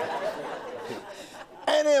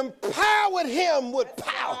 And empowered him with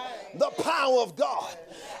power, the power of God.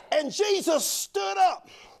 And Jesus stood up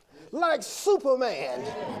like Superman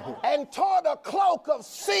and tore the cloak of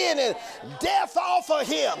sin and death off of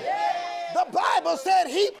him. The Bible said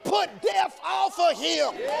he put death off of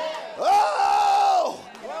him. Oh,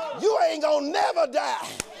 you ain't gonna never die.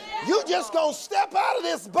 You just gonna step out of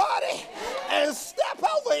this body and step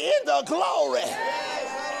over into glory.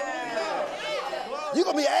 You're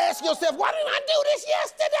gonna be asking yourself, why didn't I do this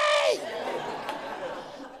yesterday?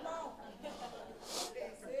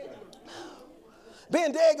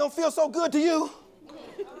 Being dead gonna feel so good to you.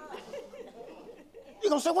 You're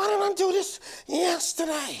gonna say, why didn't I do this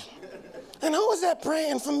yesterday? And who was that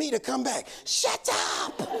praying for me to come back? Shut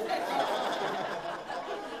up.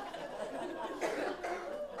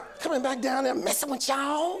 Coming back down there messing with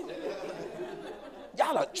y'all.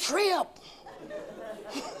 Y'all a trip.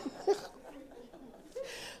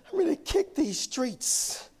 I'm ready to kick these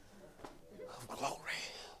streets of glory.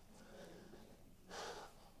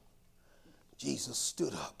 Jesus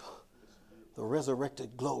stood up, the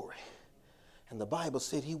resurrected glory. And the Bible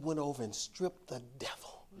said he went over and stripped the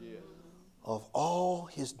devil of all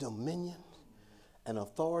his dominion and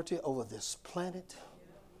authority over this planet,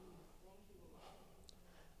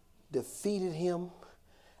 defeated him,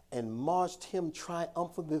 and marched him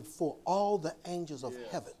triumphantly before all the angels of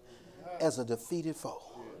heaven as a defeated foe.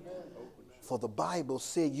 For the Bible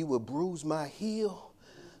said, you will bruise my heel,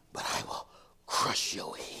 but I will crush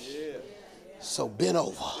your head. So bend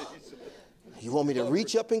over. You want me to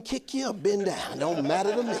reach up and kick you or bend down? Don't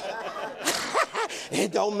matter to me.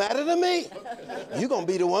 It don't matter to me. You're going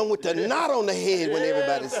to be the one with the knot on the head when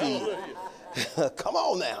everybody sees you. Come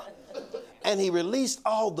on now. And he released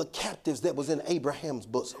all the captives that was in Abraham's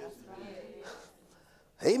bosom.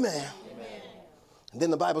 Amen. And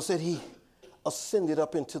then the Bible said he ascended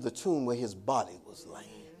up into the tomb where his body was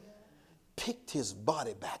laying. Picked his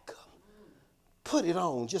body back up. Put it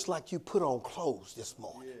on just like you put on clothes this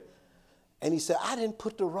morning. And he said, I didn't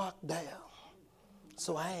put the rock down,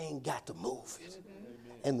 so I ain't got to move it.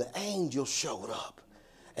 And the angel showed up.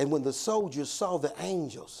 And when the soldiers saw the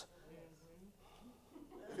angels,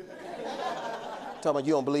 talking about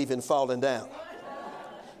you don't believe in falling down.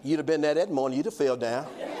 You'd have been there that morning, you'd have fell down.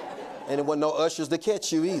 And there wasn't no ushers to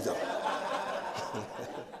catch you either.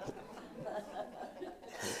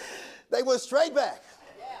 They went straight back.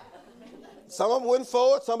 Some of them went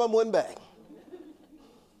forward, some of them went back.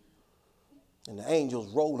 And the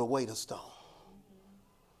angels rolled away the stone.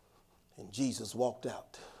 And Jesus walked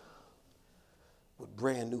out with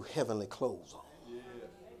brand new heavenly clothes on.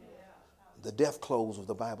 The death clothes of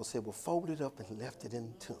the Bible said were folded up and left it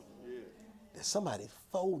in the tomb. That somebody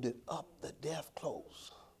folded up the death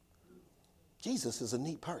clothes. Jesus is a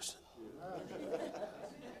neat person.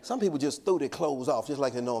 Some people just threw their clothes off just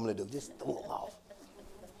like they normally do. Just threw them off.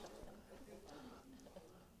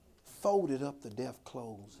 Folded up the death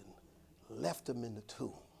clothes and left them in the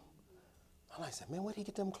tomb. And I said, man, where'd he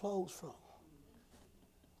get them clothes from?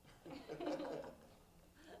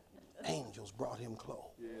 Angels brought him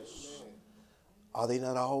clothes. Yes. Are they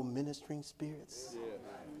not all ministering spirits? Yes.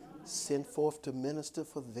 Sent forth to minister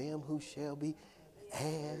for them who shall be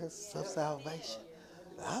heirs of salvation.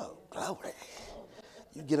 Oh, glory.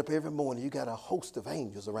 You get up every morning, you got a host of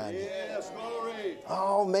angels around you. Yes, glory.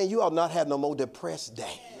 Oh, man, you ought not have no more depressed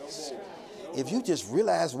days. If you just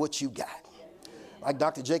realize what you got. Like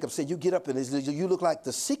Dr. Jacob said, you get up and you look like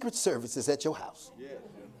the Secret Service is at your house. Yes.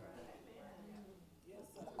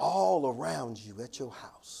 All around you at your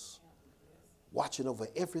house, watching over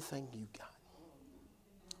everything you got.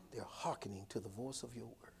 They're hearkening to the voice of your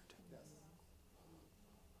word.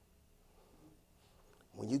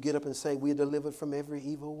 When you get up and say, we're delivered from every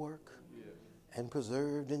evil work and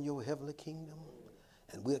preserved in your heavenly kingdom,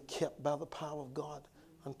 and we're kept by the power of God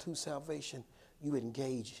unto salvation, you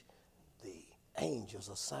engage the angels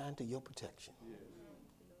assigned to your protection.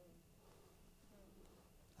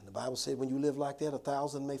 And the Bible said when you live like that,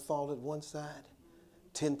 1,000 may fall at one side,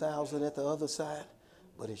 10,000 at the other side,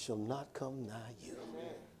 but it shall not come nigh you.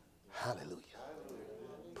 Hallelujah.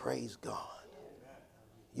 Praise God.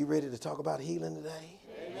 You ready to talk about healing today?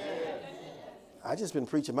 I just been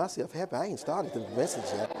preaching myself happy. I ain't started the message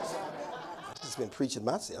yet. I just been preaching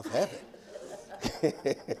myself happy.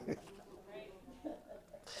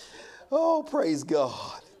 Oh, praise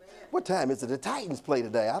God. What time is it? The Titans play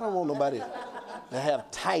today. I don't want nobody to have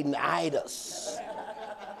Titanitis.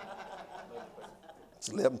 It's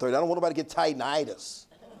 11:30. I don't want nobody to get Titanitis.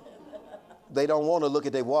 They don't want to look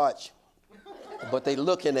at their watch, but they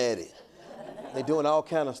looking at it. They doing all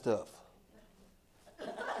kind of stuff.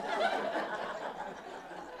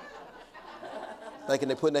 Thinking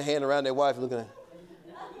they're putting their hand around their wife, looking at her.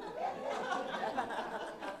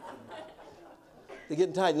 They're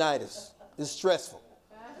getting Titanitis. It's stressful.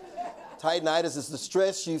 Titanitis is the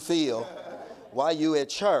stress you feel while you're at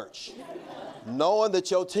church, knowing that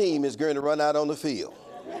your team is going to run out on the field.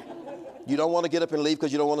 You don't want to get up and leave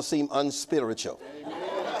because you don't want to seem unspiritual.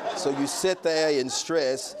 So you sit there in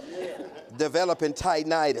stress, developing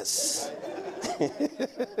Titanitis.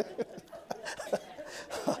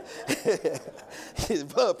 His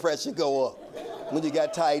blood pressure go up when you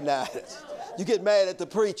got Titanitis. You get mad at the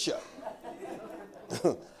preacher.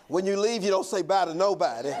 When you leave, you don't say bye to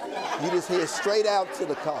nobody. You just head straight out to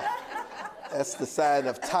the car. That's the sign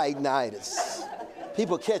of Titanitis.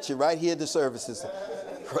 People catch it right here at the services.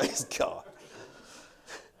 Praise God.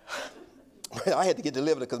 I had to get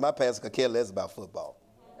delivered because my pastor could care less about football.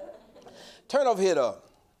 Turn over here to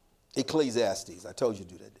Ecclesiastes. I told you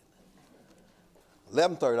to do that,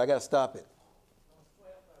 didn't I? 11:30. I got to stop it.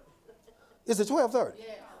 Is it 12:30?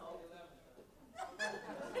 Yeah.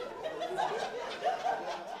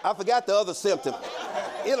 I forgot the other symptom.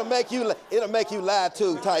 It'll make you lie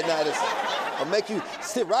too, Titanitis. It'll make you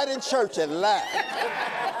sit right in church and lie.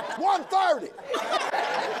 1:30.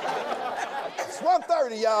 It's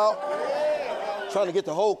 1:30, y'all. Trying to get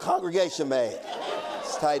the whole congregation mad.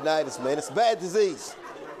 It's Titanitis, man. It's a bad disease.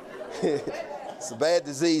 It's a bad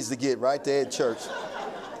disease to get right there at church.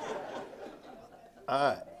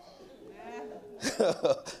 All right.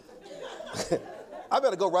 I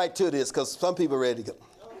better go right to this because some people are ready to go.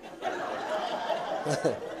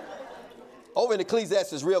 Over in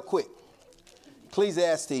Ecclesiastes real quick.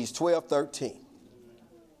 Ecclesiastes 12:13.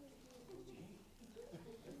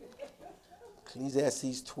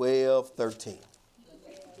 Ecclesiastes 12:13.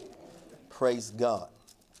 Praise God.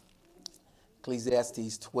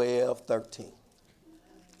 Ecclesiastes 12:13.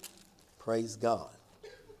 Praise God.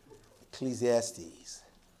 Ecclesiastes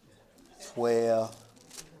 12.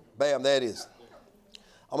 Bam, there it is.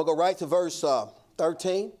 I'm going to go right to verse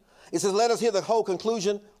 13. It says, let us hear the whole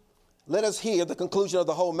conclusion. Let us hear the conclusion of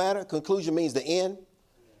the whole matter. Conclusion means the end.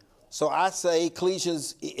 So I say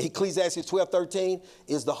Ecclesiastes 12:13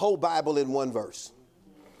 is the whole Bible in one verse.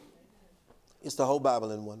 It's the whole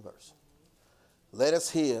Bible in one verse. Let us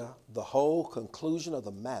hear the whole conclusion of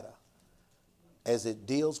the matter as it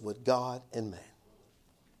deals with God and man.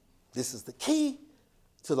 This is the key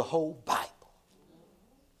to the whole Bible.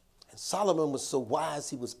 And Solomon was so wise,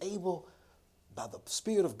 he was able, by the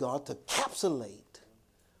Spirit of God, to encapsulate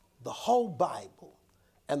the whole Bible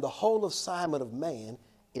and the whole assignment of man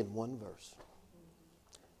in one verse.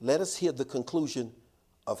 Let us hear the conclusion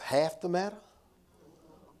of half the matter,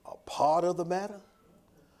 a part of the matter,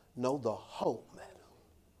 no, the whole matter.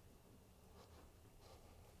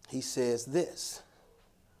 He says this: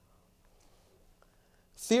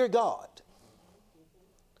 fear God.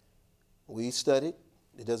 We studied.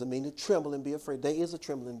 It doesn't mean to tremble and be afraid. There is a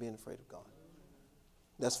trembling and being afraid of God.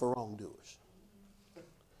 That's for wrongdoers.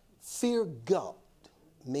 Fear God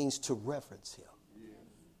means to reverence him.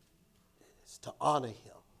 It's to honor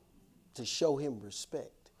him, to show him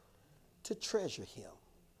respect, to treasure him,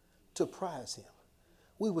 to prize him.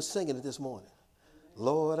 We were singing it this morning.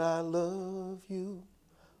 Lord, I love you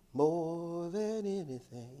more than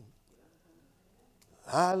anything.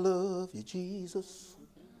 I love you, Jesus.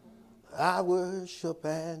 I worship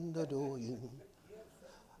and adore you.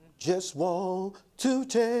 Just want to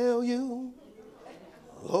tell you,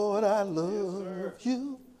 Lord, I love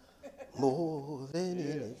you more than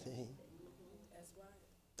anything.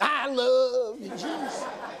 I love you, Jesus.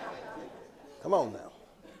 Come on now.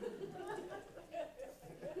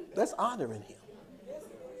 That's honoring him.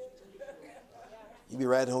 You be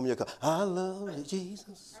riding home in your car. I love you,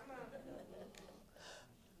 Jesus.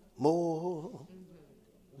 More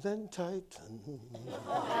than Titan.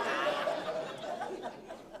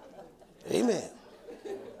 Amen.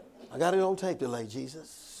 I got it on tape delay,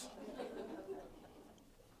 Jesus.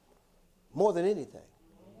 More than anything.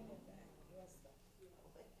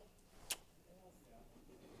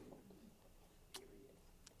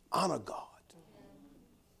 Honor God.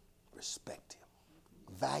 Respect him.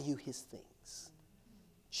 Value his things.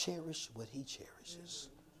 Cherish what he cherishes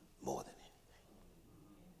more than anything.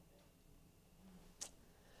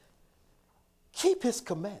 Keep his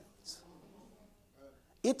commandments.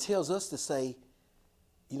 It tells us to say,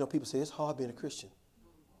 you know, people say it's hard being a Christian.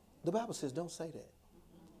 The Bible says don't say that.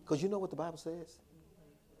 Because you know what the Bible says?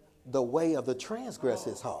 The way of the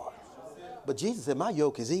transgressor is hard. But Jesus said, my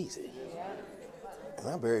yoke is easy. And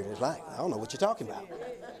I'm buried in his life. I don't know what you're talking about.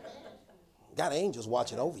 Got angels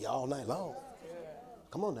watching over you all night long.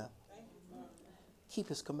 Come on now. Keep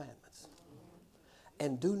his commandments.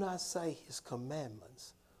 And do not say his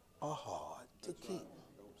commandments are hard to keep.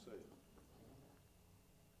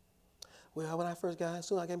 Well, when I first got in,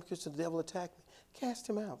 soon I came to Christian, the devil attacked me. Cast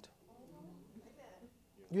him out.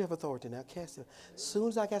 You have authority now. Cast him. As soon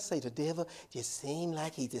as I got saved, the devil just seemed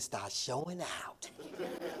like he just started showing out.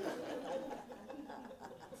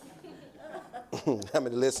 How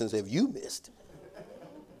many lessons have you missed?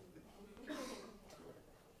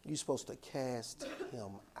 You're supposed to cast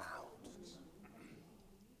him out.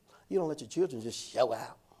 You don't let your children just show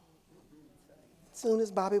out. As soon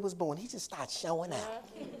as Bobby was born, he just started showing out.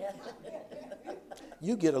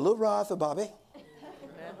 You get a little rod for Bobby.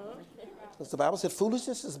 Because the Bible said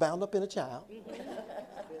foolishness is bound up in a child.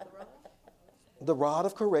 The rod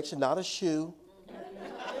of correction, not a shoe.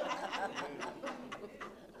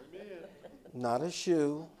 Not a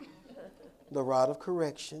shoe. The rod of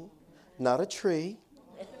correction, not a tree.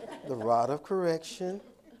 The rod of correction.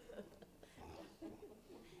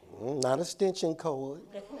 Not a extension cord.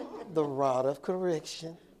 The rod of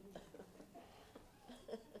correction.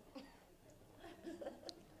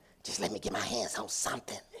 Just let me get my hands on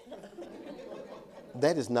something.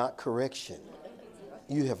 That is not correction.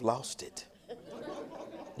 You have lost it.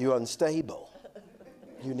 You're unstable.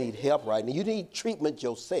 You need help right now. You need treatment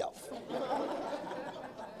yourself.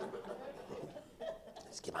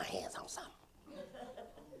 Let's get my hands on something.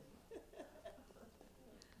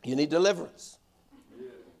 You need deliverance.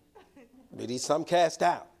 You need some cast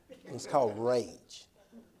out. It's called rage.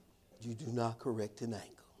 You do not correct in anger.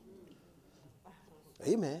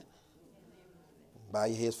 Amen. Bow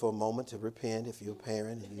your heads for a moment to repent if you're a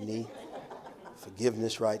parent and you need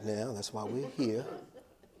forgiveness right now. That's why we're here.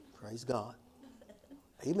 Praise God.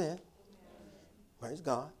 Amen. Praise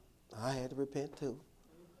God. I had to repent too.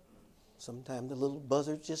 Sometimes the little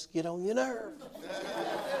buzzards just get on your nerve.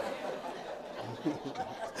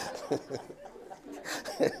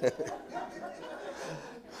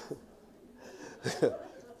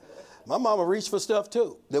 My mama reached for stuff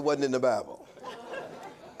too that wasn't in the Bible.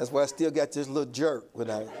 That's why I still got this little jerk when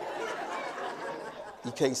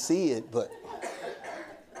you can't see it, but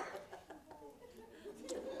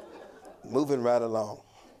moving right along.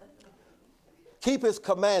 Keep his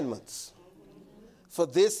commandments, for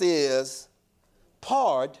this is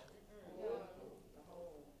part,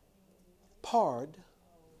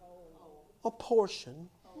 a portion.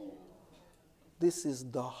 This is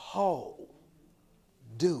the whole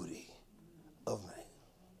duty of man.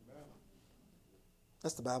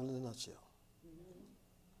 That's the Bible in a nutshell.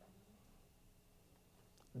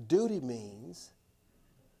 Duty means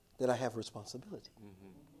that I have responsibility.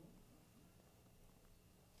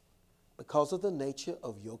 Because of the nature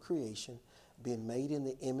of your creation, being made in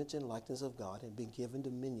the image and likeness of God and being given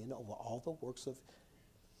dominion over all the works of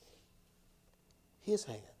his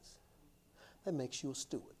hands, that makes you a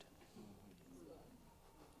steward.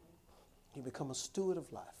 You become a steward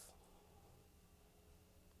of life.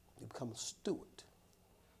 You become a steward.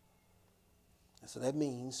 So that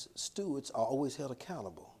means stewards are always held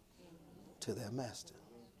accountable to their master.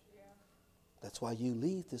 That's why you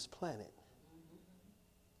leave this planet.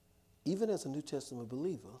 Even as a New Testament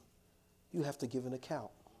believer, you have to give an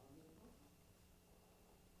account.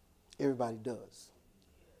 Everybody does.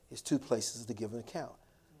 It's two places to give an account.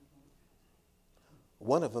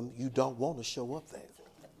 One of them, you don't want to show up there.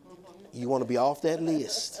 You want to be off that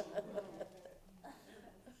list.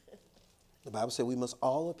 The Bible said we must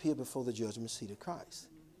all appear before the judgment seat of Christ.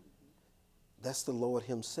 That's the Lord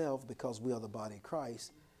himself. Because we are the body of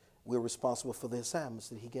Christ, we're responsible for the assignments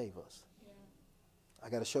that he gave us. I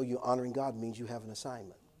got to show you honoring God means you have an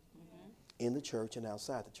assignment. In the church and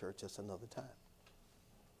outside the church. That's another time.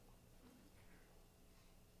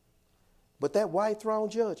 But that white throne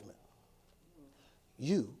judgment,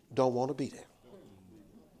 you don't want to be there.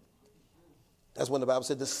 That's when the Bible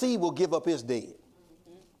said the sea will give up its dead.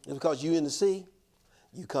 It's because you in the sea,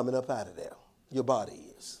 you coming up out of there. Your body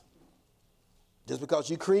is. Just because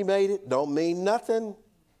you cremated don't mean nothing.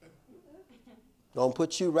 Don't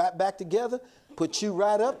put you right back together. Put you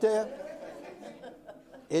right up there.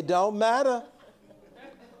 It don't matter.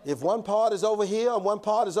 If one part is over here and one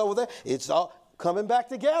part is over there, it's all coming back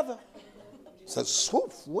together. So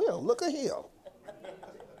swoop, well, look at here.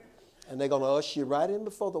 And they're going to usher you right in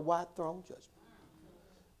before the white throne judgment.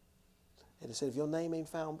 And it said, if your name ain't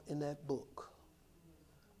found in that book,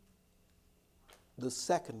 the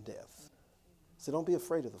second death. So don't be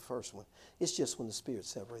afraid of the first one. It's just when the spirit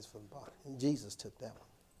separates from the body. And Jesus took that one.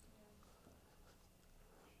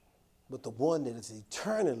 But the one that is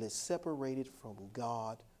eternally separated from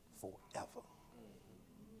God forever.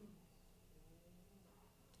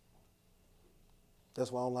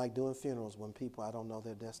 That's why I don't like doing funerals when people, I don't know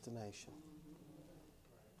their destination.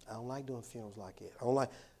 I don't like doing funerals like that. I don't like,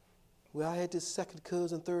 well, I had this second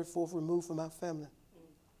cousin, third, fourth removed from my family.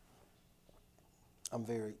 I'm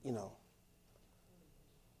very,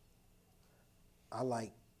 I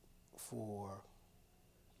like for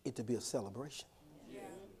it to be a celebration. Yeah.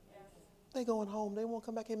 They going home. They won't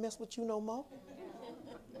come back here and mess with you no more.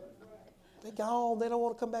 They gone. They don't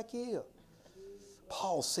want to come back here.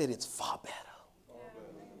 Paul said it's far better.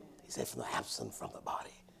 He said from the absent from the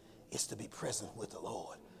body, it's to be present with the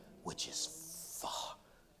Lord, which is far.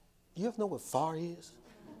 You ever know what far is?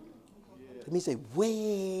 It means say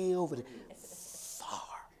way over there. Far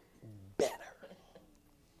better.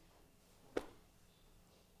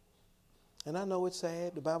 And I know it's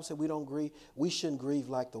sad. The Bible said we don't grieve. We shouldn't grieve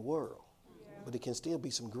like the world. But it can still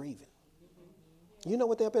be some grieving. You know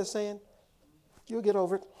what they're up there saying? You'll get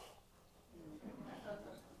over it.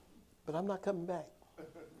 But I'm not coming back.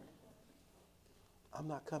 I'm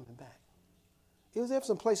not coming back. Is there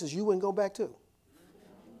some places you wouldn't go back to?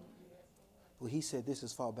 Well, he said this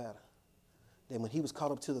is far better. Then when he was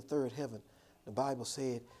caught up to the third heaven, the Bible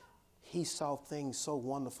said he saw things so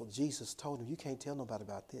wonderful. Jesus told him, you can't tell nobody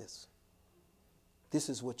about this. This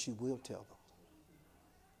is what you will tell them.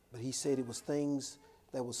 But he said it was things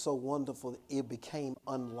that were so wonderful, it became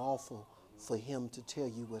unlawful for him to tell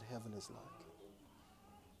you what heaven is like.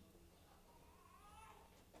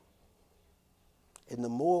 And the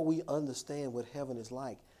more we understand what heaven is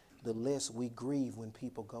like, the less we grieve when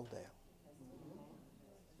people go there.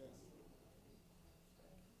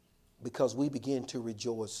 Because we begin to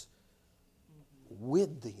rejoice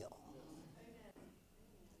with them,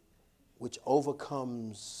 which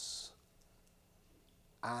overcomes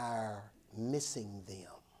our missing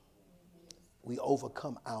them. We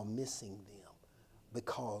overcome our missing them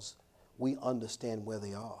because we understand where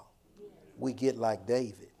they are. We get like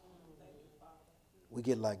David. We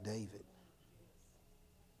get like David.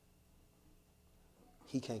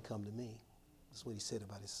 He can't come to me. That's what he said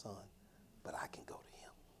about his son. But I can go to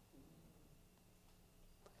him.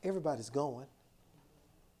 Everybody's going.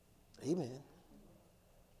 Amen.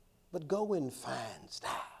 But go in fine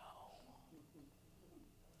style.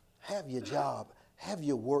 Have your job. Have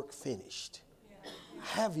your work finished.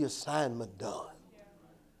 Have your assignment done.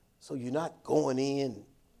 So you're not going in.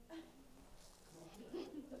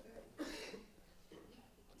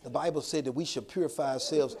 The Bible said that we should purify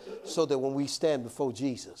ourselves so that when we stand before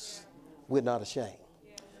Jesus, we're not ashamed.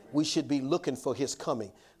 We should be looking for his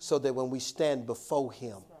coming so that when we stand before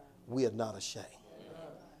him, we are not ashamed.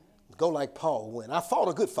 Go like Paul went. I fought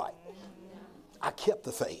a good fight. I kept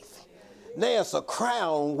the faith. There's a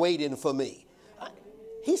crown waiting for me.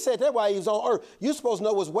 He said that while he was on earth. You're supposed to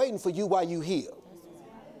know what's waiting for you while you're here.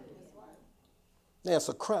 There's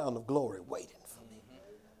a crown of glory waiting for me.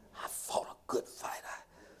 I fought a good fight. I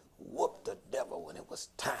whooped the devil when it was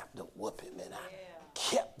time to whoop him. And I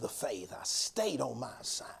kept the faith. I stayed on my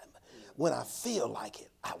assignment. When I feel like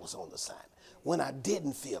it, I was on assignment. When I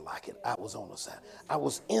didn't feel like it, I was on assignment. I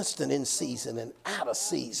was instant in season and out of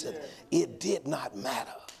season. It did not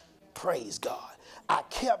matter. Praise God. I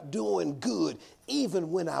kept doing good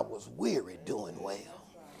even when I was weary doing well.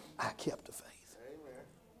 I kept the faith.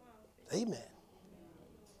 Amen.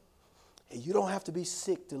 And you don't have to be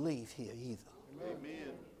sick to leave here either.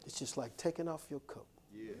 Amen. It's just like taking off your coat.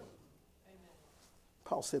 Yeah.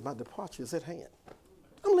 Paul said, my departure is at hand.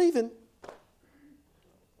 I'm leaving.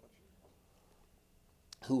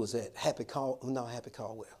 Who was that? Happy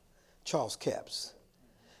Caldwell. Charles Capps.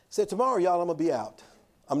 Said, tomorrow, y'all, I'm going to be out.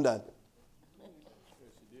 I'm done.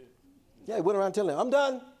 Yeah, he went around telling them, I'm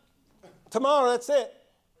done. Tomorrow, that's it.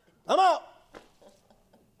 I'm out.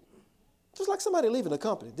 Just like somebody leaving a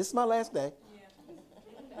company. This is my last day.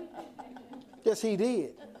 Yeah. Yes, he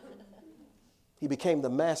did. He became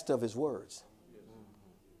the master of his words.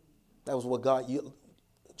 That was what God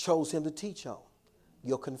chose him to teach on.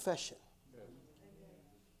 Your confession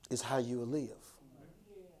is how you will live.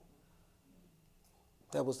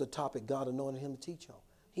 That was the topic God anointed him to teach on.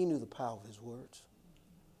 He knew the power of his words.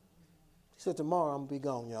 He said, tomorrow I'm going to be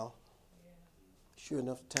gone, y'all. Sure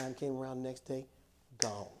enough, the time came around the next day,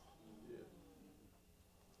 gone.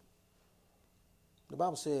 The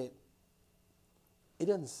Bible said, it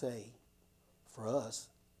doesn't say for us,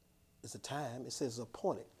 it's a time, it says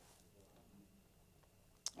appointed.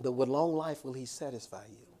 But with long life will he satisfy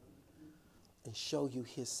you and show you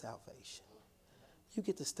his salvation. You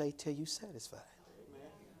get to stay till you satisfied.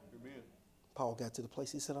 Amen. Paul got to the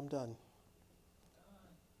place, he said, I'm done.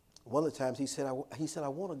 One of the times he said, I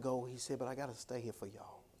want to go. He said, but I got to stay here for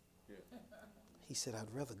y'all. Yeah. He said,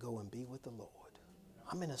 I'd rather go and be with the Lord.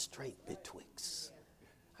 I'm in a strait betwixt.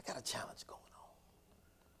 I got a challenge going on.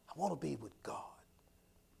 I want to be with God.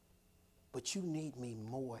 But you need me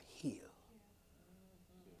more here.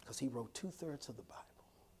 Because he wrote 2/3 of the Bible.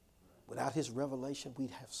 Without his revelation,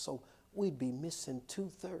 we'd be missing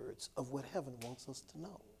 2/3 of what heaven wants us to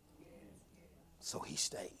know. So he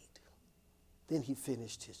stayed. Then he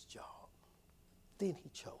finished his job. Then he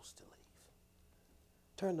chose to leave.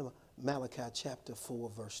 Turn to Malachi chapter 4,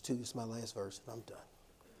 verse 2. It's my last verse, and I'm done.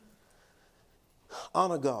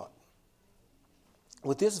 Honor God.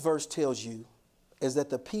 What this verse tells you is that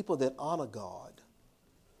the people that honor God,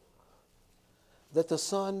 that the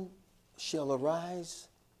sun shall arise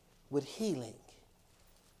with healing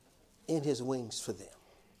in his wings for them.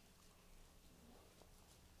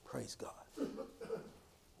 Praise God.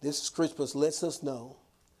 This scripture lets us know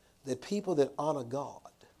that people that honor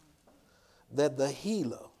God, that the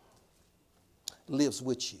healer lives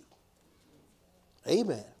with you.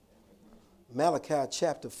 Amen. Malachi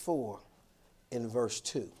chapter 4 in verse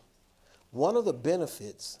 2. One of the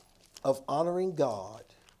benefits of honoring God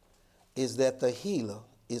is that the healer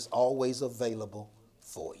is always available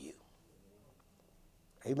for you.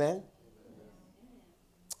 Amen.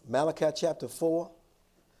 Malachi chapter 4.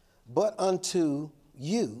 But unto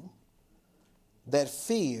you that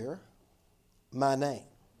fear my name,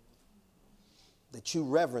 that you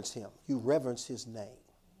reverence him, you reverence his name,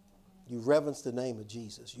 you reverence the name of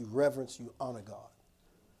Jesus, you honor God.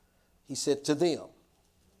 He said to them,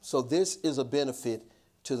 so this is a benefit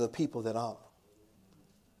to the people that honor.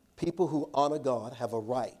 People who honor God have a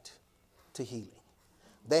right to healing.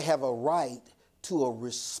 They have a right to a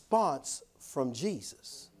response from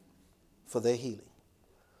Jesus for their healing.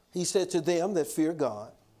 He said to them that fear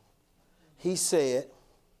God, he said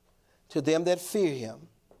to them that fear him,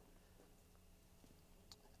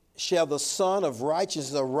 shall the Son of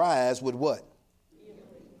Righteousness arise with what?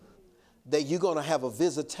 That you're going to have a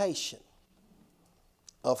visitation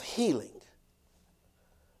of healing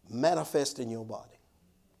manifest in your body.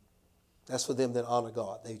 That's for them that honor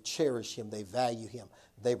God. They cherish him. They value him.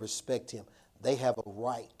 They respect him. They have a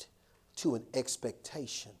right to an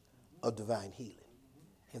expectation of divine healing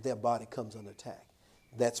if their body comes under attack.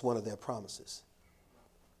 That's one of their promises.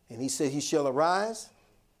 And he said, he shall arise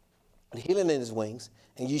with healing in his wings,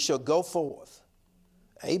 and you shall go forth.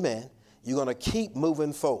 Amen. You're going to keep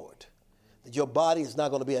moving forward. That your body is not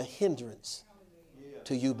going to be a hindrance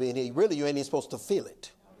to you being here. Really, you ain't even supposed to feel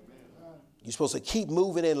it. You're supposed to keep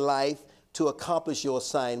moving in life to accomplish your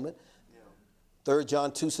assignment. 3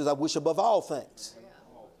 John 2 says, I wish above all things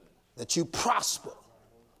that you prosper.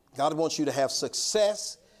 God wants you to have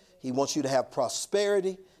success. He wants you to have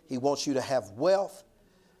prosperity. He wants you to have wealth.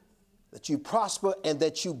 That you prosper and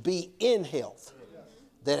that you be in health.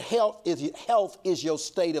 That health is your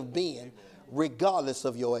state of being regardless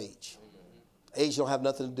of your age. Age don't have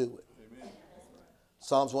nothing to do with it.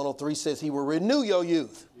 Psalms 103 says he will renew your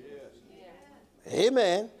youth.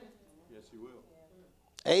 Amen. Yes, he will.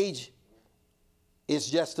 Age is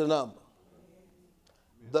just a number.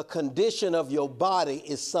 The condition of your body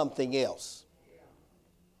is something else.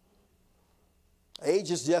 Age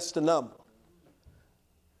is just a number.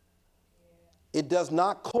 It does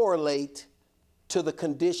not correlate to the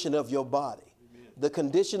condition of your body. The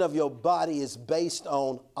condition of your body is based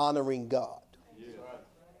on honoring God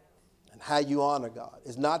and how you honor God.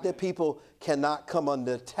 It's not that people cannot come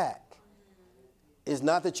under attack. It's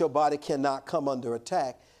not that your body cannot come under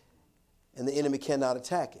attack and the enemy cannot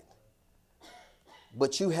attack it.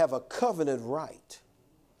 But you have a covenant right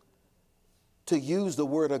to use the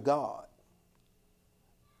word of God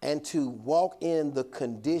and to walk in the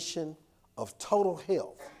condition of total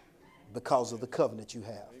health because of the covenant you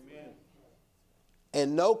have. Amen.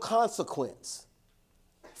 And no consequence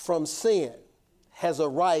from sin has a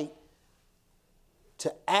right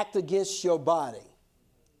to act against your body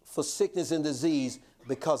for sickness and disease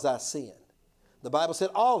because I sinned. The Bible said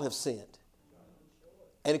all have sinned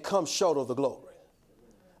and it comes short of the glory.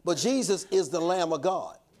 But Jesus is the Lamb of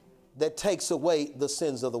God that takes away the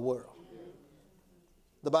sins of the world.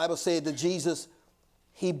 The Bible said that Jesus,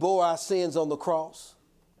 he bore our sins on the cross.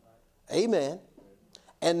 Amen.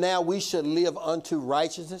 And now we should live unto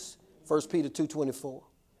righteousness. 1 Peter 2:24.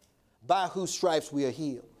 By whose stripes we are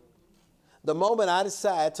healed. The moment I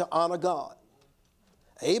decide to honor God,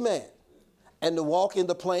 amen, and to walk in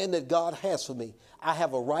the plan that God has for me, I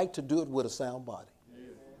have a right to do it with a sound body.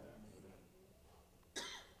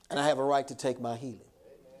 And I have a right to take my healing.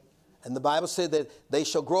 And the Bible said that they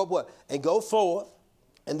shall grow up what? And go forth,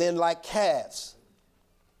 and then like calves,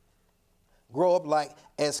 grow up like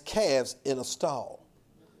as calves in a stall.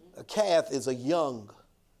 A calf is a young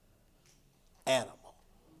animal,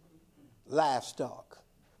 livestock.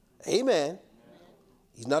 Amen.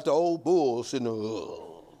 He's not the old bull sitting there.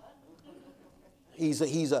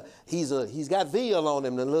 He's got veal on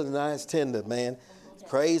him that looks nice, tender, man.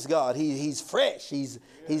 Praise God. He's fresh. He's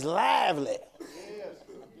lively.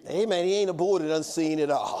 Amen. He ain't a bull that done seen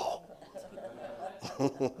it all.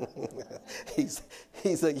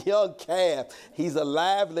 He's a young calf. He's a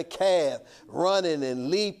lively calf, running and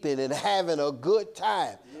leaping and having a good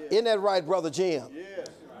time. Isn't that right, Brother Jim? Yes.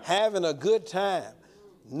 Having a good time,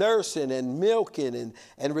 nursing and milking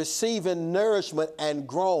and receiving nourishment and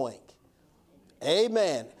growing.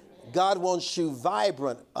 Amen. God wants you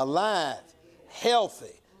vibrant, alive,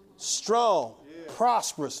 healthy, strong,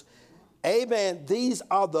 prosperous. Amen. These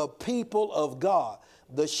are the people of God,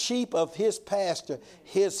 the sheep of his pasture,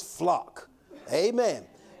 his flock. Amen.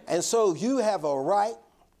 And so you have a right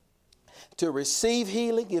to receive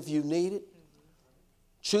healing if you need it,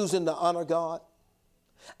 choosing to honor God.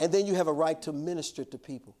 And then you have a right to minister to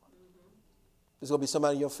people. There's going to be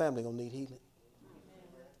somebody in your family going to need healing.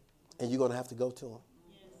 And you're going to have to go to them.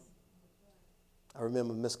 I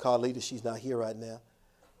remember Miss Carlita, she's not here right now.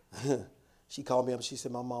 She called me up and she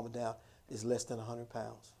said, my mama down is less than 100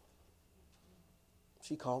 pounds.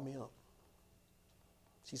 She called me up.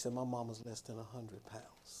 She said, my mama's less than 100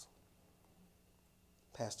 pounds.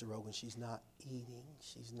 Pastor Rogan, she's not eating.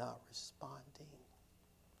 She's not responding.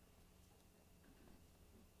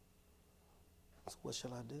 So what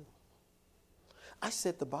shall I do? I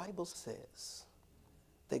said, the Bible says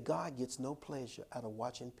that God gets no pleasure out of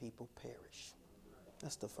watching people perish.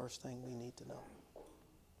 That's the first thing we need to know.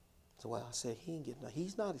 So I said,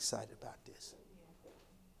 he's not excited about this.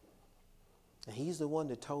 And he's the one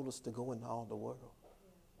that told us to go into all the world.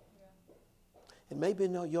 And maybe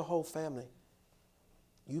your whole family,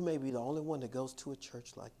 you may be the only one that goes to a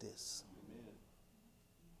church like this. Amen.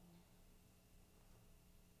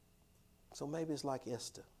 So maybe it's like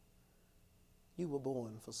Esther. You were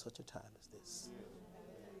born for such a time as this.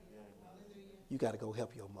 You got to go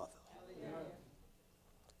help your mother.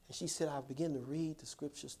 And she said, I began to read the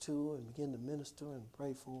scriptures to her and begin to minister and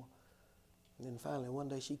pray for her. And then finally one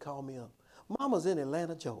day she called me up. Mama's in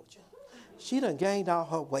Atlanta, Georgia. She done gained all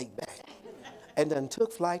her weight back and done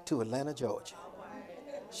took flight to Atlanta, Georgia.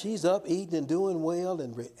 She's up eating and doing well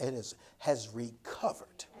and has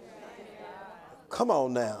recovered. Come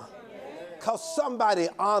on now. Because somebody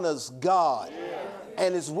honors God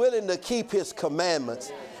and is willing to keep his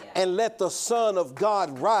commandments. And let the Son of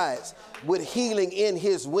God rise with healing in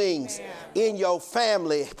his wings, in your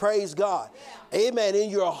family, praise God. Amen, in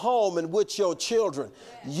your home and with your children.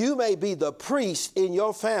 You may be the priest in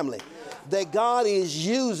your family that God is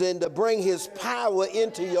using to bring his power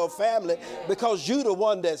into your family because you're the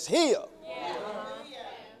one that's here.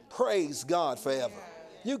 Praise God forever.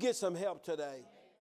 You get some help today.